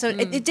pain. So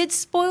it did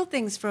spoil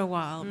things for a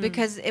while,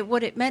 because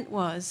what it meant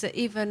was that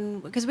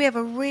even, because we have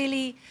a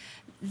really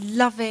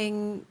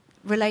loving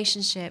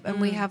relationship,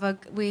 and we have a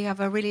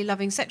really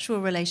loving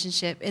sexual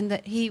relationship, in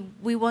that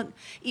we want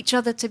each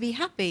other to be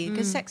happy,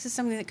 because sex is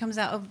something that comes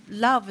out of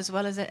love as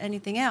well as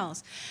anything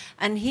else.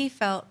 And he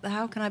felt,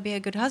 how can I be a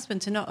good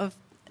husband to not have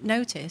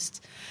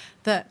noticed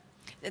that?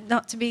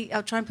 Not to be,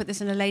 I'll try and put this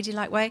in a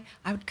ladylike way,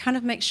 I would kind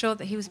of make sure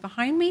that he was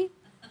behind me,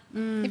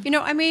 if you know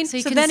what I mean. So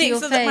then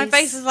that my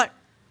face is like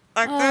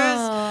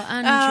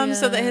this,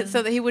 so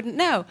that he wouldn't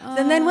know.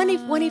 And then when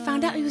he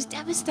found out, he was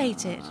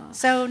devastated.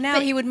 So now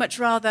he would much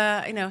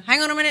rather,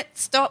 hang on a minute,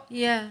 stop.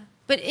 Yeah.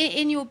 But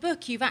in your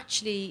book, you've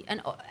actually,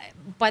 and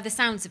by the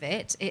sounds of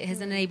it, it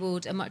has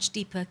enabled a much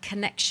deeper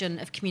connection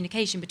of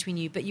communication between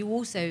you. But you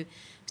also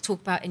talk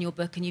about in your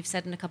book, and you've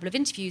said in a couple of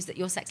interviews, that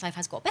your sex life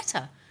has got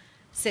better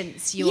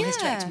since your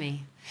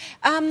hysterectomy.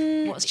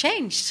 What's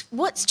changed?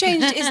 What's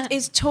changed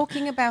is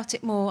talking about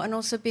it more, and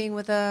also being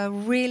with a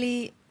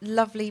really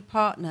lovely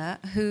partner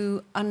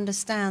who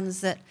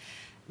understands that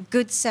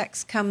good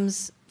sex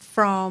comes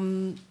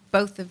from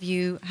both of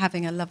you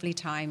having a lovely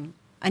time.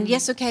 And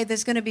yes, okay,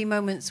 there's going to be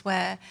moments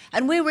where,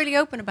 and we're really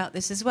open about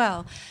this as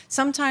well,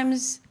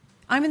 sometimes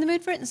I'm in the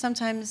mood for it and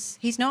sometimes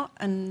he's not,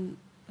 and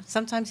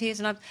sometimes he is,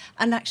 and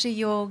actually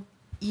you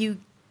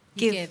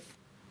give.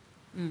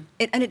 And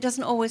it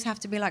doesn't always have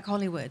to be like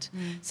Hollywood.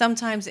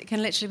 Sometimes it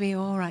can literally be,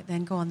 all right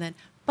then, go on then.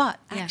 But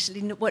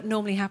actually what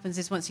normally happens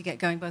is, once you get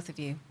going, both of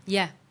you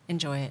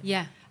enjoy it.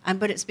 Yeah.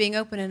 But it's being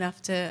open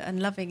enough to, and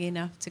loving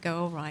enough to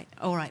go,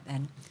 all right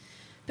then.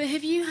 But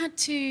have you had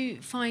to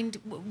find,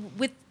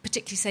 with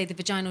particularly, say, the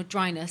vaginal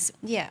dryness,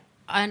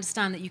 I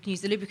understand that you can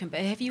use the lubricant,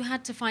 but have you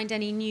had to find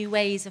any new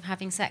ways of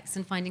having sex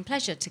and finding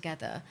pleasure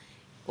together?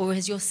 Or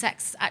has your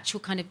sex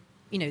actual kind of,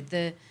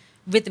 the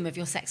rhythm of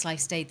your sex life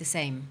stayed the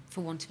same,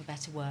 for want of a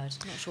better word?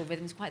 I'm not sure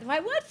rhythm is quite the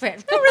right word for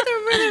it. No,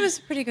 rhythm is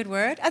a pretty good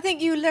word. I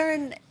think you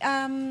learn...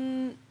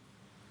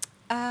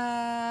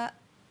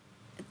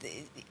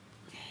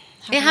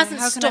 it hasn't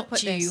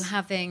stopped you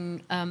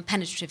having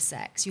penetrative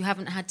sex. You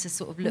haven't had to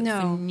sort of look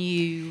for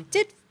new...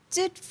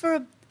 Did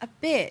for a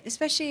bit,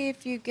 especially if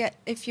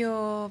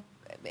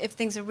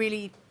things are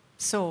really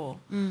sore.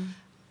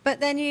 But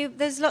then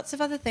there's lots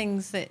of other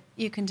things that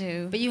you can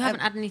do. But you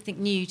haven't added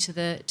anything new to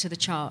the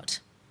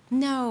chart.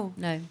 No.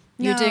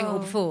 You were doing it all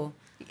before.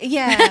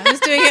 Yeah, I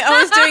was doing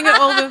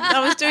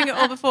it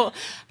all before. I'm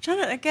trying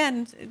to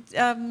again.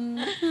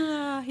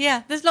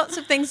 There's lots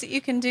of things that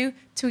you can do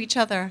to each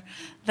other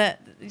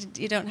that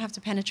you don't have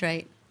to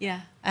penetrate.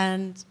 Yeah,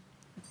 and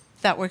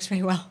that works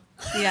very well.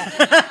 Yeah.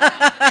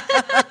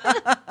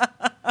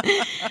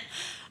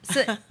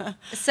 So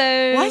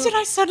why did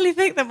I suddenly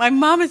think that my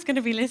mum is going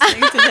to be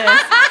listening to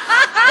this?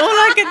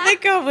 I could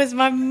think of was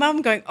my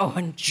mum going, "Oh,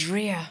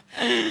 Andrea."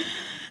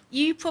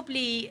 You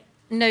probably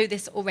know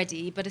this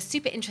already, but a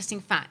super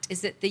interesting fact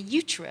is that the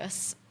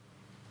uterus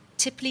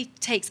typically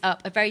takes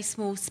up a very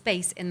small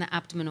space in the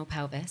abdomen or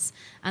pelvis,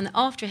 and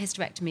after a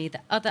hysterectomy,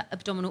 the other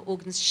abdominal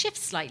organs shift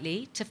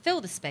slightly to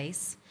fill the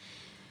space,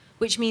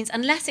 which means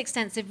unless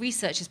extensive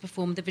research is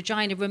performed, the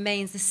vagina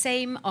remains the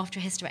same after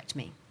a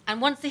hysterectomy.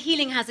 And once the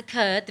healing has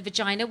occurred, the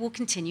vagina will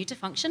continue to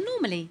function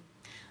normally,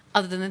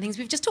 other than the things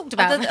we've just talked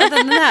about. Other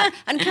than that.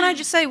 And can I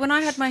just say, when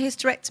I had my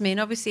hysterectomy, and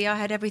obviously I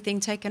had everything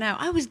taken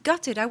out, I was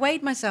gutted. I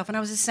weighed myself, and I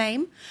was the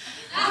same.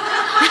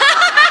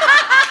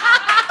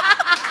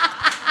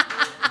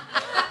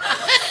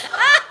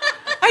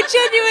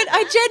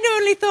 I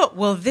genuinely thought,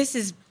 well, this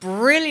is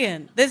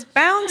brilliant. There's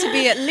bound to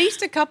be at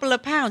least a couple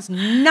of pounds.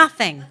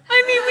 Nothing.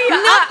 I mean,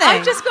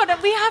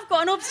 we have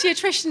got an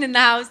obstetrician in the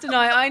house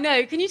tonight. I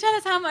know. Can you tell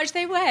us how much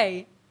they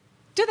weigh?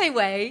 Do they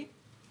weigh?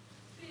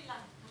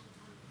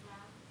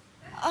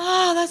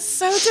 Oh, that's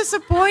so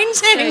disappointing.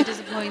 So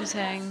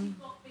disappointing.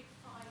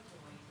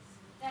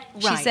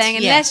 She's saying,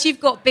 yeah. unless you've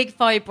got big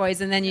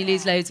fibroids and then you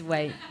lose loads of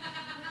weight.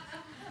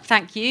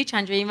 Thank you,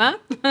 Chandrima.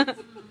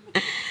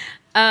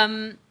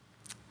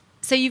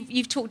 So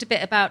you've talked a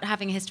bit about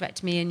having a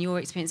hysterectomy and your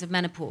experience of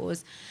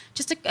menopause.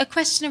 Just a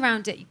question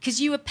around it, because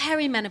you were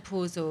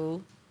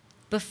perimenopausal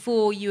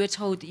before you were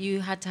told that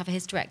you had to have a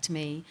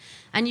hysterectomy.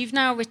 And you've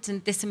now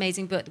written this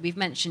amazing book that we've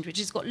mentioned, which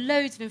has got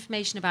loads of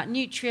information about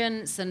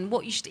nutrients and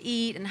what you should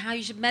eat and how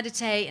you should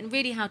meditate and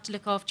really how to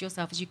look after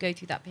yourself as you go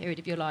through that period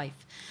of your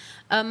life.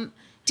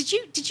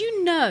 Did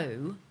you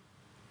know,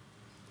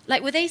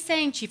 like, were they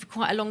saying to you for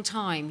quite a long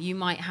time you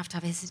might have to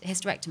have a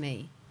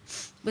hysterectomy?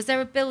 Was there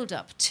a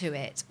build-up to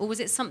it? Or was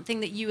it something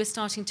that you were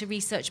starting to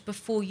research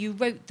before you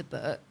wrote the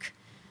book?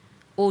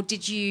 Or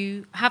did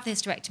you have the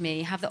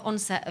hysterectomy, have the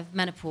onset of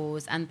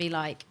menopause, and be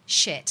like,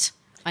 shit,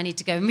 I need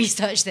to go and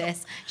research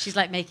this? She's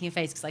like making a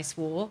face because I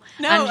swore.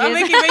 No, I'm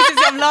making faces.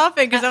 I'm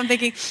laughing because I'm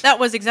thinking that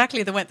was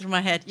exactly that went through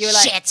my head. You were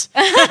like, shit.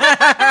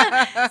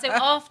 So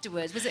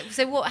afterwards, was it?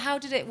 So what? How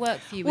did it work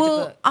for you with the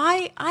book?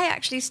 I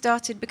actually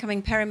started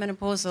becoming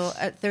perimenopausal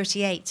at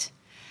 38.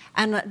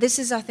 And this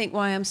is, I think,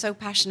 why I'm so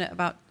passionate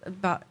about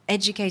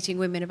educating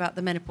women about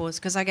the menopause,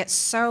 because I get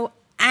so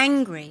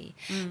angry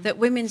that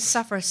women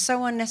suffer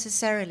so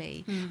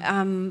unnecessarily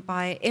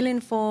by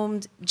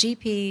ill-informed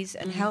GPs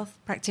and health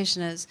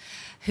practitioners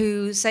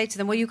who say to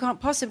them, well, you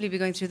can't possibly be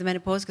going through the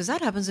menopause because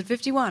that happens at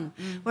 51.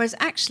 Whereas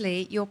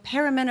actually you're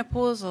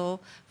perimenopausal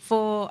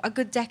for a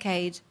good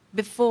decade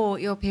before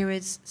your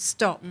periods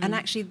stop. And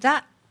actually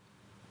that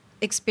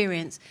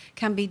experience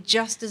can be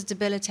just as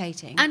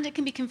debilitating. And it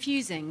can be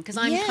confusing because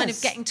I'm kind of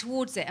getting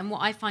towards it, and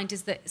what I find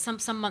is that some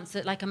months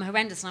that like I'm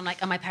horrendous and I'm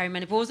like, am I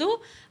perimenopausal?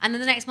 And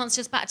then the next month's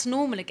just back to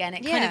normal again.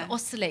 It kind of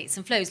oscillates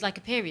and flows like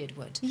a period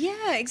would.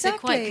 Yeah,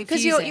 exactly.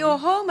 Because your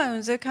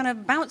hormones are kind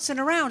of bouncing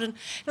around. And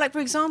like, for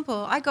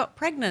example, I got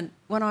pregnant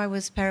when I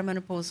was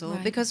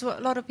perimenopausal because what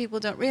a lot of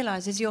people don't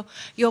realize is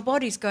your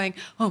body's going,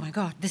 oh my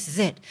God, this is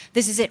it.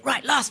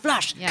 Right, last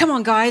flush. Come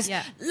on, guys.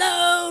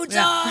 Loads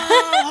of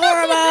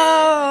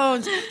hormones.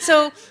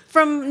 So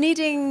from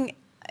needing,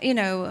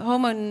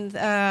 hormone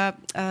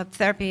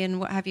therapy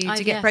and what have you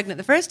to get pregnant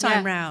the first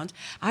time round,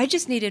 I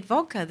just needed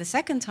vodka the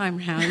second time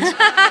round.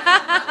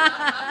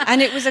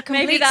 And it was a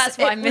complete... Maybe that's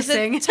what I'm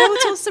missing. Was a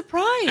total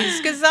surprise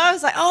because I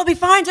was like, oh, I'll be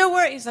fine, don't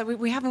worry. He's like,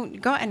 we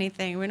haven't got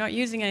anything. We're not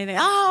using anything.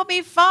 Oh, I'll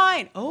be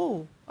fine.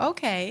 Oh,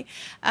 okay.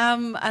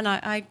 And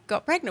I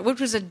got pregnant, which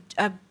was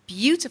a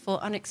beautiful,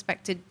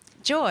 unexpected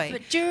joy.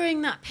 But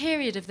during that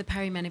period of the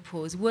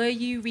perimenopause, were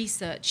you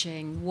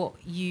researching what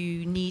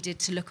you needed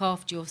to look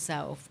after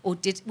yourself, or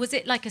was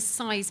it like a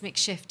seismic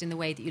shift in the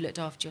way that you looked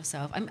after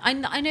yourself?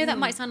 I know that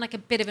might sound like a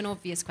bit of an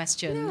obvious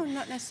question. No,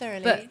 not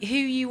necessarily. But who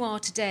you are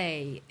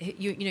today,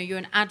 you're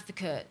an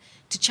advocate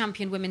to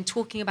champion women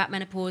talking about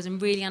menopause and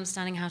really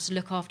understanding how to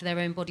look after their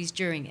own bodies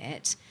during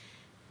it.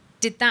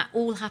 Did that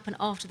all happen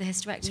after the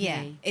hysterectomy?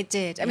 Yeah, it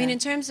did. I mean, in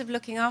terms of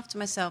looking after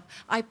myself,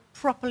 I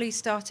properly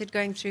started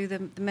going through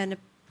the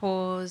menopause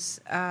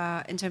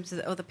in terms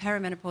of the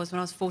perimenopause when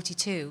I was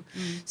 42.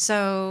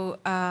 So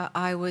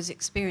I was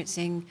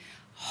experiencing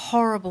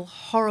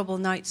horrible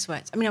night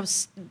sweats. I mean,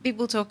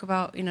 people talk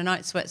about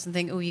night sweats and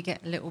think, oh, you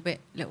get a little bit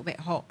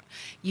hot.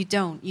 You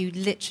don't. You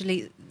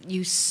literally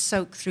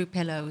soak through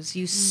pillows.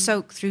 You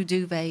soak through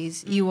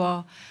duvets.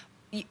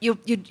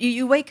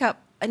 You wake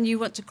up and you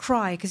want to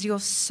cry because you're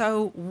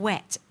so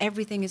wet.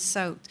 Everything is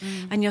soaked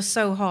and you're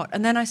so hot.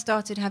 And then I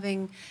started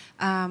having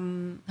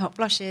hot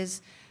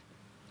flushes.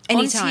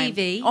 Anytime.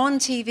 On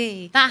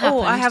TV. That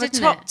happened, I have a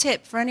top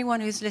tip for anyone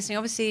who's listening.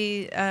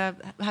 Obviously,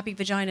 happy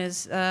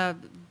vaginas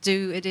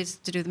do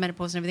the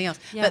menopause and everything else.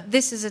 Yeah. But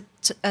this is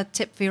a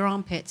tip for your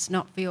armpits,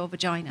 not for your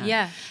vagina.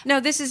 Yeah. No,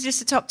 this is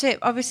just a top tip.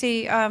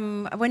 Obviously,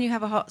 when you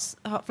have a hot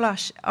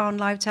flush on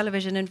live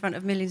television in front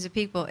of millions of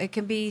people, it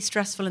can be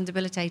stressful and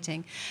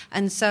debilitating.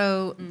 And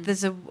so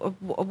there's a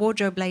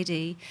wardrobe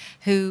lady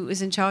who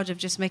is in charge of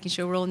just making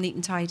sure we're all neat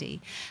and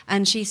tidy.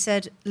 And she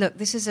said, look,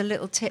 this is a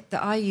little tip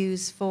that I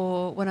use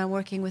for when I'm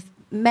working with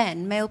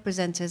male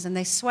presenters, and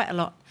they sweat a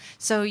lot.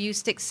 So you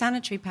stick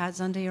sanitary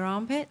pads under your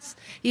armpits.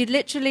 You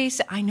literally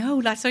say, I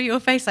know, I saw your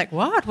face like,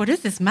 what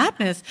is this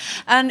madness?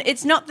 And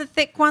it's not the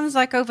thick ones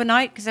like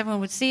overnight, because everyone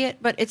would see it,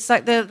 but it's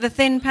like the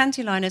thin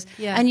panty liners.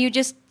 Yeah. And you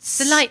just...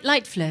 The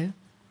light flow.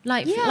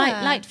 Light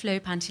flow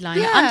panty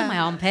liner under my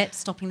armpit,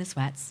 stopping the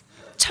sweats.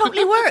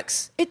 Totally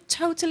works. It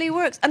totally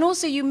works. And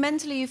also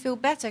you feel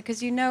better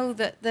because you know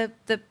that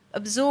the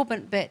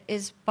absorbent bit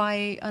is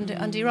by under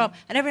your arm.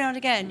 And every now and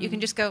again you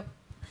can just go,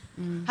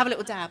 have a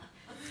little dab.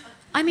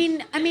 I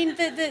mean,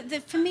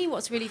 the for me,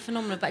 what's really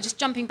phenomenal about just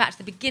jumping back to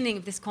the beginning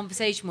of this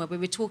conversation where we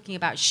were talking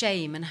about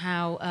shame and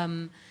how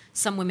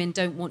some women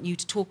don't want you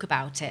to talk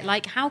about it.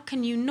 Like, how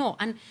can you not?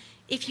 And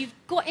if you've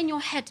got in your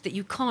head that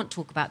you can't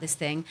talk about this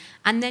thing,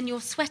 and then you're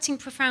sweating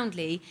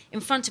profoundly in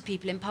front of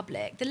people in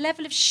public, the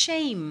level of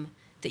shame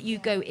that you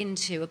go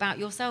into about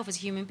yourself as a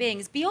human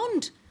being is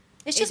beyond.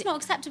 It's just not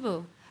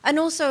acceptable. And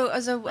also,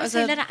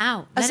 let it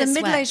out. As a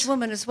middle-aged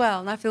woman as well,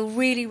 and I feel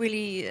really,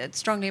 really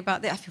strongly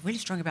about that. I feel really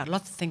strongly about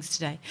lots of things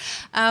today.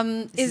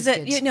 Is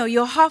that good.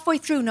 You're halfway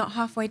through, not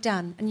halfway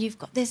done, and you've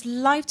got this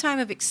lifetime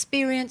of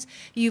experience.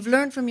 You've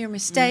learned from your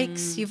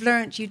mistakes. You've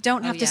learned you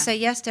don't have to say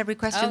yes to every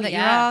question that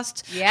you're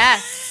asked.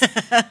 Yes,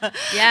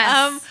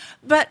 yes.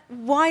 But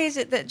why is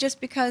it that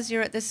just because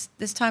you're at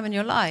this time in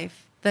your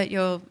life that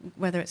you're,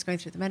 whether it's going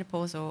through the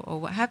menopause or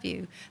what have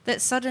you,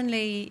 that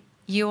suddenly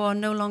you are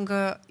no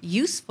longer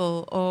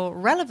useful or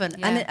relevant.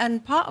 Yeah.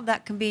 And part of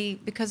that can be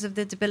because of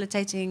the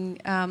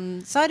debilitating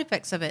side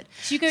effects of it.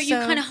 So you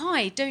kind of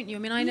hide, don't you? I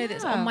mean, I know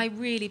that on my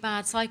really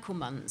bad cycle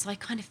months, I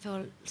kind of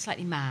feel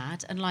slightly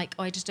mad and like,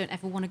 I just don't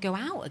ever want to go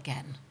out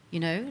again.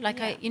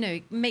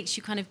 It makes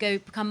you kind of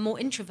become more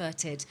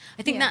introverted.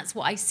 I think that's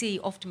what I see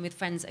often with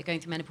friends that are going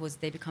through menopause.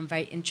 They become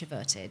very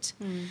introverted.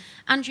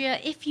 Andrea,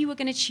 if you were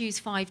going to choose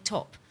 5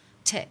 top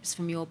tips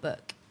from your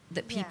book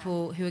that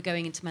people who are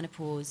going into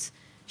menopause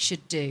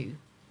should do,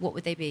 what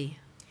would they be?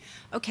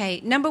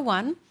 Okay, number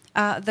 1,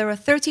 there are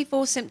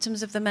 34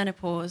 symptoms of the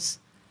menopause.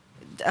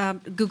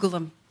 Google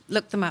them.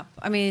 Look them up.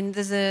 I mean,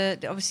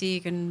 obviously you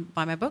can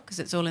buy my book because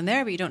it's all in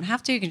there, but you don't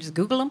have to. You can just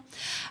Google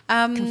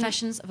them.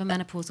 Confessions of a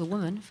Menopausal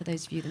Woman, for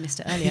those of you that missed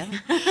it earlier.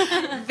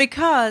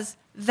 Because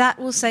that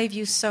will save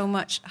you so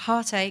much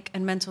heartache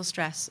and mental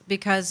stress.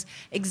 Because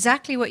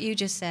exactly what you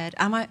just said,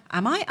 am I?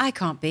 I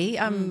can't be.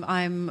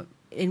 I'm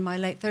in my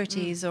late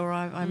 30s or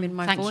I'm in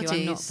my 40s. Thank you,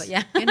 I'm not, but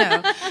yeah.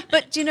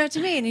 But do you know what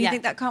I mean? And you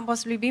think that can't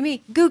possibly be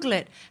me. Google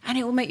it, and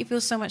it will make you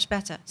feel so much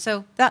better.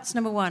 So that's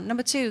number 1.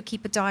 Number 2,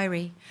 keep a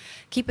diary.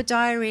 Keep a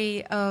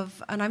diary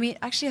of, and I mean,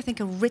 actually I think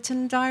a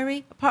written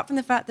diary, apart from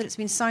the fact that it's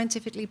been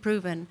scientifically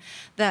proven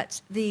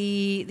that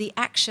the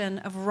action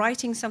of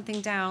writing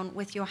something down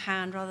with your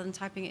hand rather than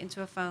typing it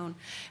into a phone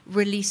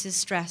releases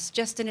stress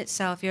just in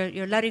itself.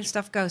 You're letting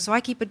stuff go. So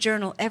I keep a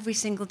journal every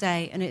single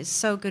day, and it is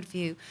so good for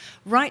you.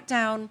 Write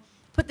down,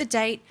 put the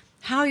date,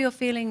 how you're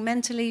feeling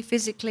mentally,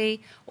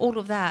 physically, all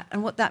of that.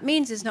 And what that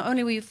means is not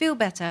only will you feel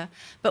better,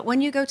 but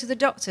when you go to the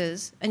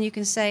doctors and you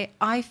can say,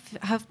 I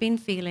have been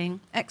feeling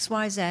X,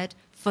 Y, Z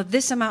for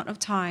this amount of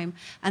time,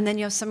 and then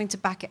you have something to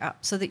back it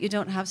up so that you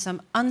don't have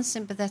some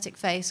unsympathetic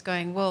face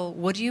going, well,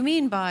 what do you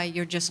mean by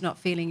you're just not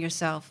feeling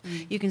yourself?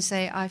 You can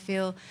say, I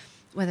feel,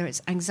 whether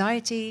it's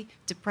anxiety,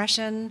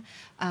 depression,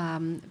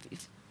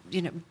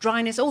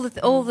 dryness, all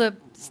the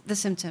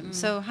symptoms.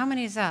 So how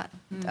many is that?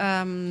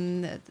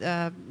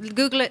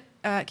 Google it,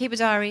 keep a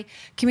diary,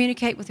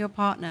 communicate with your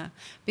partner,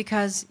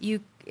 because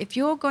if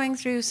you're going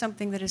through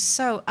something that is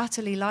so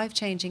utterly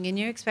life-changing and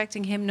you're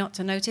expecting him not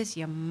to notice,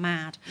 you're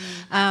mad.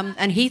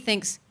 And he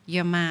thinks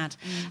you're mad.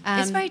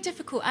 It's very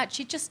difficult,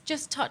 actually,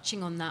 just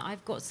touching on that.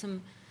 I've got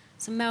some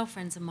male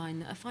friends of mine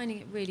that are finding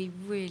it really,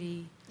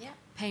 really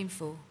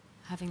painful.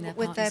 Having their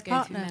with their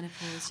partner. Through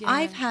menopause. Yeah.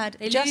 I've had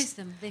they lose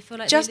them. They feel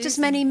like just they lose as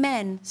many them.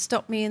 men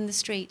stop me in the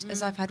street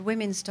as I've had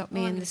women stop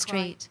me in the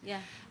street.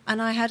 Yeah.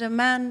 And I had a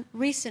man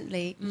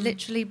recently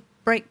literally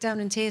break down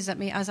in tears at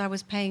me as I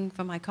was paying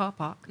for my car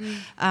park,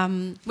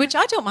 which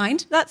I don't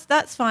mind.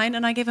 That's fine.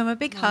 And I gave him a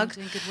big hug.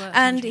 Doing good work,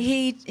 and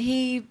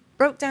he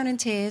broke down in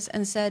tears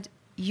and said,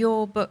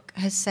 "Your book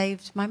has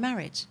saved my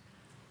marriage."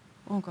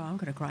 Oh God, I'm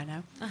going to cry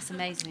now. That's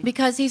amazing.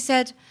 Because he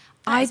said,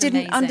 I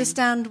didn't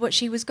understand what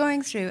she was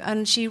going through.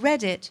 And she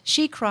read it.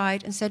 She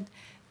cried and said,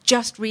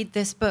 just read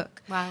this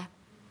book. Wow.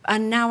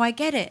 And now I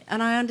get it.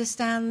 And I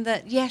understand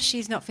that, yes,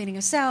 she's not feeling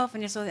herself.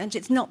 And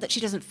it's not that she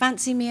doesn't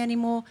fancy me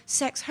anymore.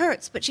 Sex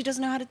hurts, but she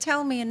doesn't know how to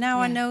tell me. And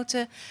now I know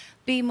to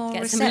be more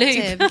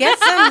receptive. Get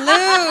some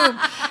lube.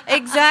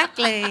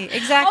 Exactly.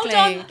 Hold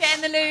on, get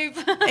in the lube.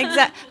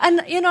 Exactly.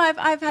 And,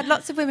 I've had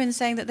lots of women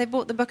saying that they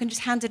bought the book and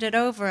just handed it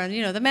over. And,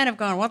 the men have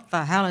gone, what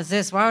the hell is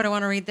this? Why would I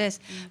want to read this?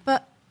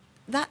 But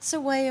that's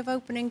a way of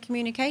opening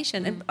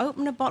communication. And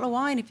open a bottle of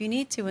wine if you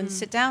need to and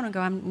sit down and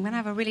go, I'm going to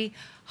have a really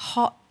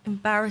hot,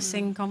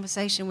 embarrassing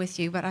conversation with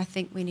you, but I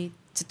think we need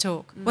to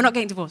talk. We're not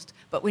getting divorced,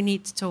 but we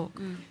need to talk.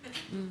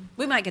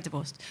 We might get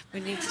divorced.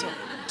 We need to talk.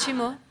 2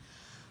 more.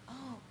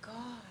 Oh,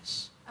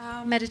 gosh.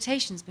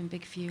 Meditation's been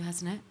big for you,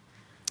 hasn't it?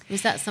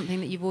 Was that something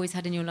that you've always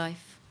had in your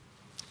life?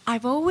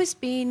 I've always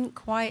been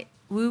quite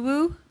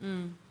woo-woo.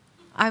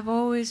 I've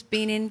always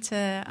been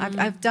into,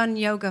 I've done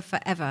yoga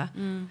forever.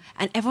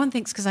 And everyone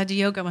thinks because I do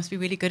yoga, I must be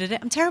really good at it.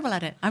 I'm terrible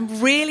at it.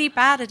 I'm really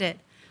bad at it.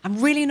 I'm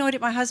really annoyed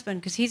at my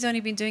husband because he's only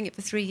been doing it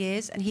for 3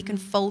 years and he can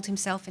fold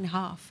himself in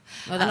half.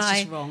 Well, that's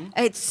just wrong.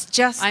 It's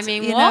just, I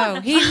mean, you what?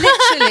 know, he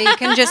literally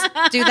can just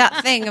do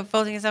that thing of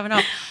folding himself in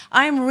half.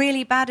 I'm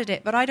really bad at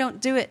it, but I don't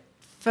do it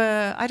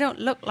I don't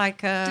look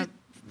like a,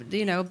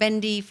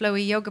 bendy,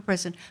 flowy yoga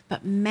person.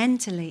 But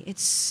mentally,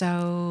 it's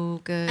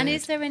so good. And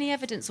is there any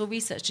evidence or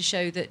research to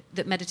show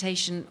that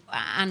meditation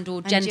and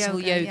gentle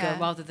yoga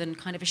rather than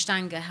kind of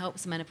Ashtanga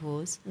helps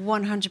menopause?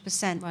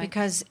 100%,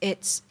 because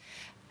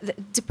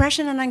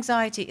depression and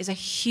anxiety is a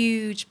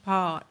huge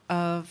part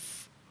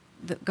of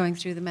going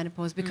through the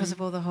menopause because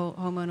of all the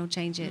hormonal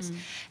changes.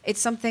 It's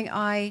something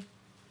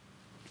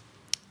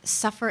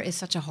suffer is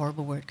such a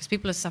horrible word because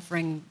people are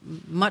suffering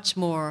much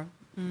more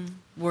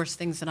worse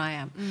things than I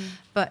am.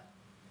 But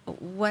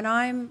when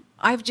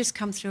I've just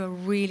come through a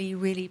really,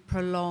 really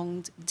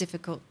prolonged,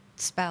 difficult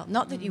spell.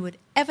 Not that you would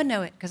ever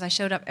know it because I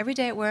showed up every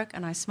day at work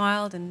and I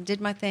smiled and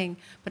did my thing.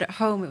 But at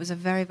home, it was a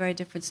very, very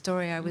different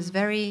story. I was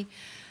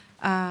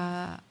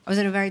I was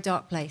in a very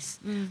dark place.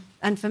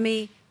 And for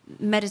me,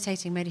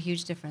 meditating made a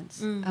huge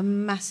difference, a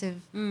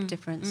massive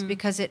difference,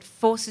 because it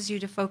forces you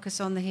to focus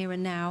on the here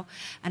and now.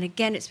 And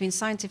again, it's been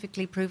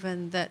scientifically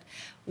proven that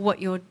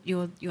what you're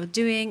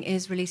doing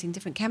is releasing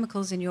different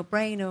chemicals in your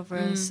brain over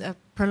a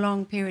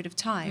prolonged period of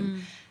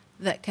time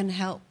that can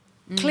help.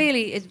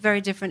 Clearly, it's very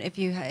different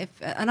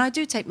and I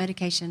do take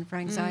medication for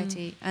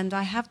anxiety, and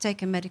I have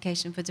taken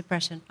medication for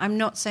depression. I'm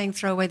not saying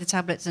throw away the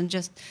tablets and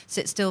just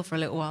sit still for a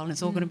little while and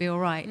it's all going to be all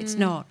right. It's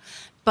not.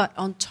 But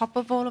on top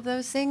of all of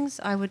those things,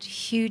 I would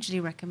hugely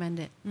recommend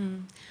it.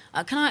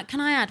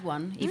 Can I add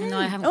one, even though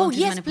I haven't gone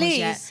through menopause please.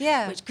 yet?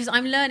 Yeah, because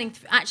I'm learning.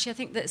 Actually, I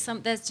think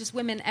that there's just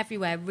women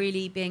everywhere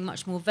really being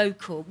much more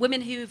vocal.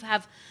 Women who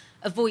have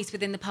a voice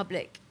within the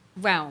public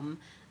realm.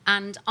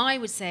 And I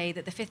would say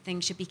that the fifth thing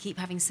should be keep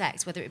having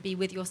sex, whether it be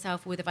with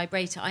yourself or with a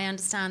vibrator. I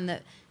understand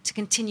that to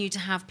continue to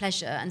have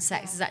pleasure and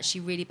sex is actually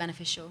really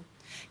beneficial.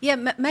 Yeah,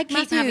 Meg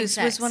Matthews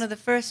was one of the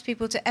first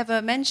people to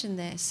ever mention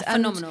this.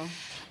 Phenomenal.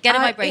 Get a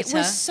vibrator. It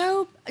was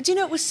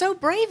it was so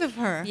brave of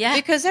her. Yeah.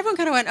 Because everyone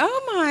kind of went,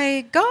 oh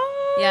my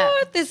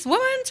God, this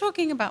woman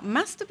talking about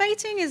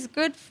masturbating is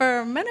good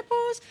for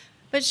menopause.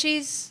 But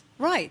she's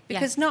right,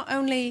 because not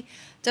only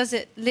does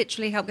it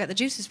literally help get the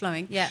juices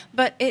flowing,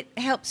 but it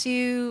helps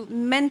you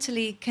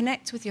mentally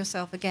connect with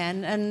yourself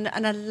again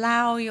and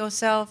allow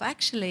yourself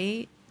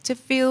actually to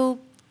feel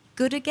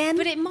good again.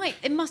 But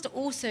it must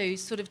also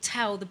sort of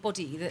tell the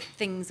body that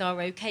things are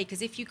okay,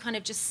 because if you kind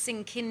of just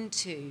sink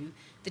into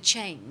the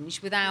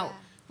change without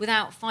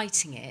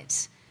fighting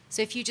it,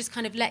 so if you just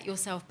kind of let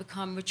yourself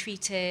become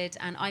retreated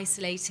and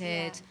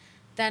isolated,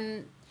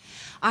 then...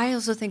 I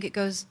also think it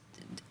goes...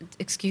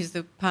 excuse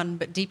the pun,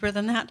 but deeper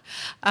than that.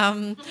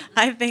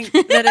 I think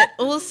that it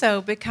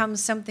also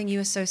becomes something you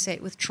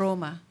associate with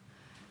trauma.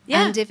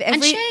 Yeah,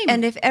 and shame.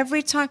 And if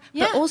every time,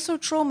 but also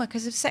trauma,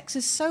 because if sex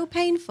is so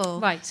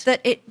painful, that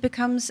it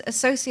becomes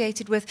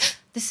associated with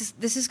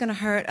this is going to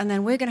hurt, and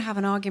then we're going to have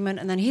an argument,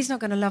 and then he's not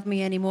going to love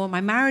me anymore.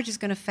 My marriage is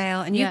going to fail,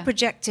 and you've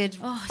projected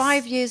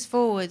 5 years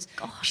forwards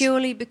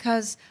purely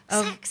because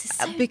of sex is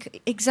so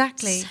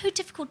exactly so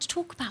difficult to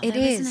talk about.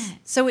 Isn't it?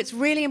 So it's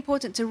really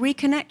important to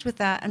reconnect with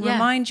that and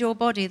remind your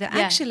body that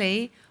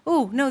actually,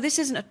 oh no, this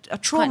isn't a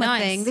trauma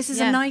thing. This is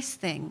a nice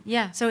thing.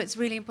 Yeah. So it's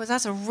really important.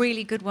 That's a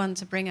really good one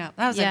to bring up.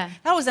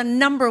 That was a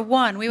number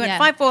one. We went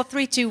 5, 4,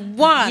 3, 2,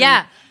 1.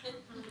 Yeah.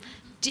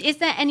 Is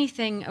there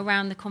anything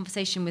around the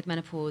conversation with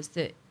menopause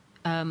that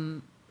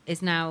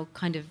is now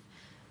kind of,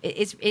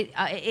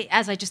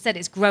 as I just said,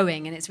 it's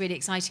growing and it's really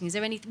exciting. Is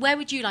there where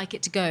would you like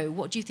it to go?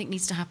 What do you think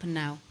needs to happen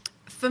now?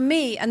 For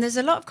me, and there's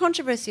a lot of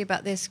controversy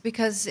about this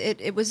because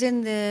it was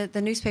in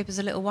the newspapers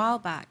a little while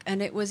back,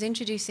 and it was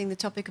introducing the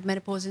topic of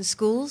menopause in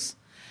schools.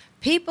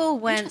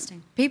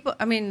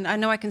 I mean, I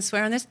know I can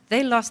swear on this,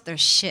 they lost their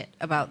shit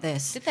about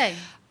this. Did they?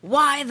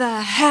 Why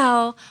the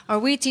hell are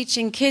we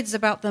teaching kids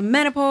about the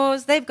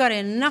menopause? They've got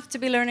enough to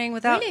be learning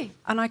without... Really?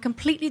 And I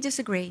completely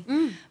disagree.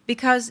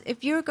 Because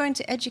if you're going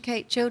to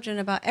educate children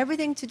about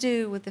everything to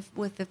do with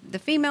the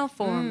female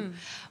form,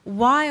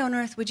 why on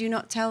earth would you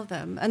not tell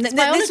them? And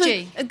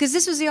biology. Because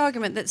this was the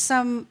argument that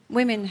some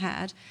women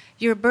had.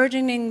 You're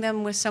burdening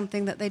them with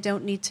something that they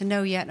don't need to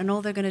know yet, and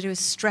all they're going to do is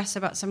stress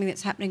about something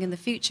that's happening in the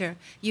future.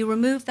 You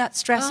remove that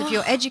stress if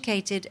you're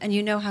educated and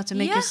you know how to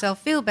make yourself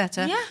feel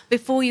better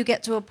before you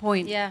get to a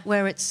point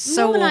where it's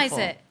so normalize awful.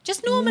 It.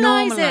 Just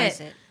normalize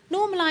it.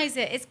 Normalize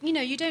it. It's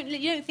you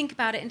don't think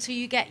about it until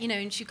you get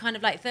into kind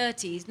of like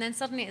 30s, and then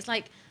suddenly it's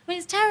like, I mean,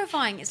 it's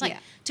terrifying. It's like,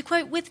 to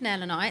quote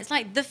Withnell and I, it's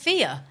like the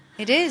fear.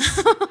 It is.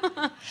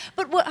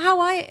 But how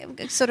I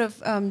sort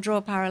of draw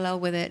a parallel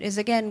with it is,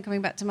 again,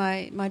 coming back to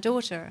my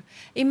daughter.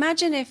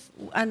 Imagine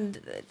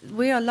and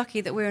we are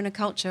lucky that we're in a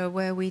culture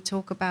where we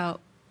talk about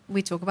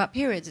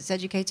periods. It's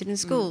educated in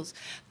schools.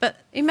 But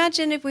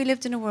imagine if we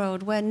lived in a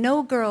world where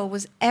no girl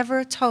was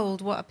ever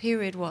told what a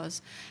period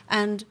was,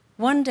 and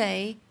one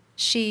day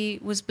she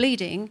was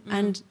bleeding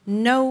and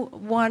no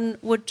one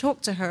would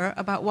talk to her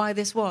about why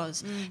this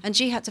was. And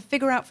she had to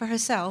figure out for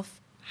herself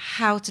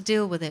how to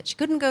deal with it. She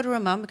couldn't go to her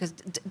mum because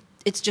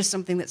it's just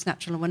something that's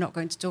natural and we're not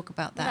going to talk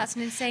about that. Well, that's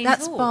an insane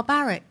That's thought.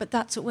 barbaric, but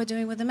that's what we're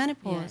doing with the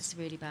menopause. Yeah, it's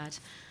really bad.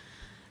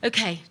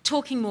 Okay,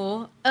 talking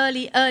more,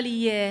 early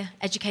year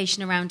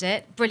education around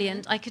it.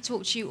 Brilliant. I could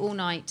talk to you all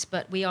night,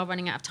 but we are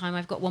running out of time.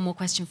 I've got one more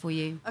question for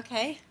you.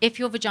 Okay. If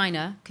your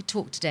vagina could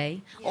talk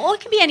today, or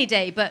it can be any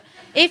day, but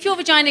if your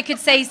vagina could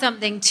say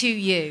something to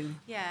you,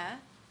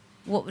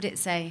 what would it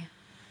say?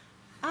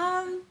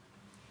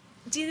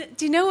 Do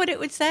you know what it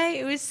would say?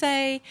 It would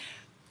say,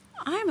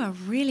 I'm a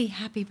really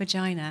happy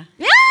vagina.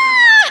 Yeah!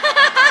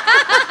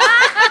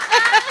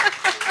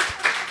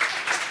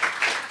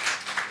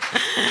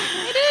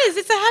 It is.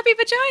 It's a happy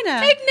vagina.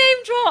 Big name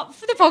drop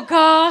for the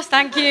podcast.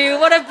 Thank you.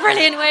 What a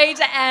brilliant way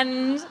to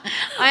end.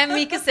 I am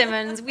Mika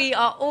Simmons. We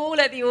are all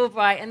at the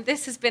Albright, and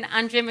this has been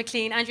Andrea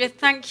Mclean. Andrea,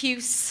 thank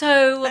you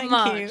so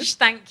much.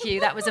 Thank you.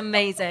 That was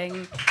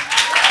amazing.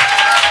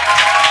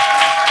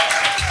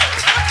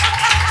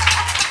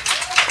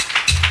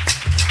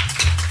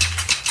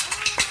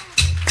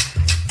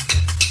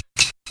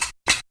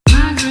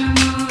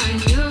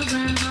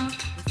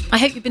 I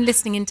hope you've been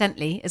listening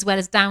intently, as well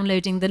as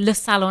downloading the Le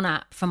Salon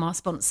app from our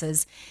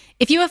sponsors.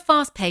 If you are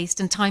fast-paced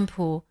and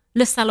time-poor,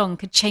 Le Salon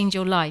could change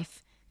your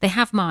life. They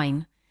have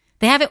mine.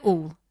 They have it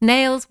all.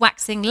 Nails,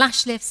 waxing,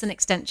 lash lifts and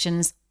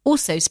extensions,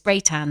 also spray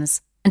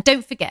tans. And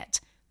don't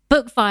forget,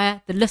 book via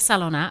the Le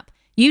Salon app,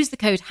 use the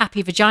code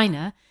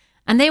HAPPYVAGINA,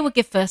 and they will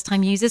give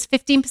first-time users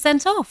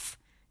 15% off.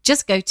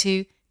 Just go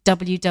to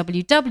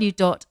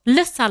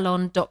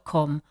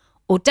www.lesalon.com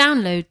or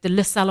download the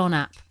Le Salon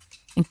app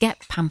and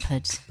get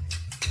pampered.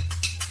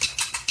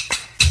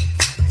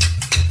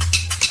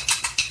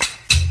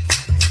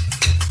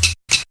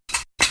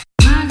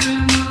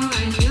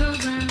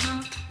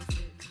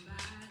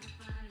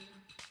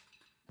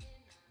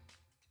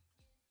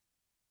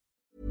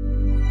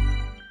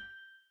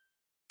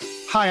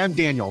 Hi, I'm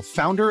Daniel,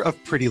 founder of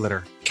Pretty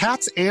Litter.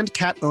 Cats and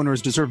cat owners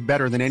deserve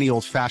better than any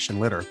old-fashioned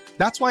litter.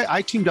 That's why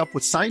I teamed up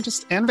with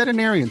scientists and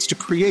veterinarians to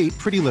create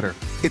Pretty Litter.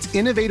 Its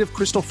innovative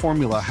crystal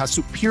formula has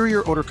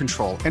superior odor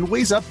control and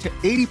weighs up to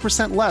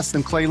 80% less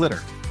than clay litter.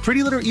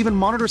 Pretty Litter even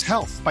monitors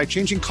health by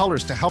changing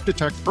colors to help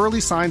detect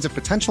early signs of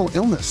potential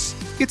illness.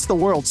 It's the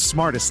world's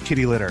smartest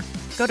kitty litter.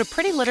 Go to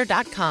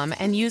prettylitter.com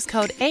and use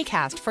code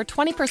ACAST for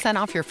 20%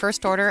 off your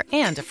first order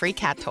and a free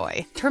cat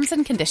toy. Terms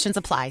and conditions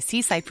apply.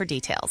 See site for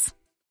details.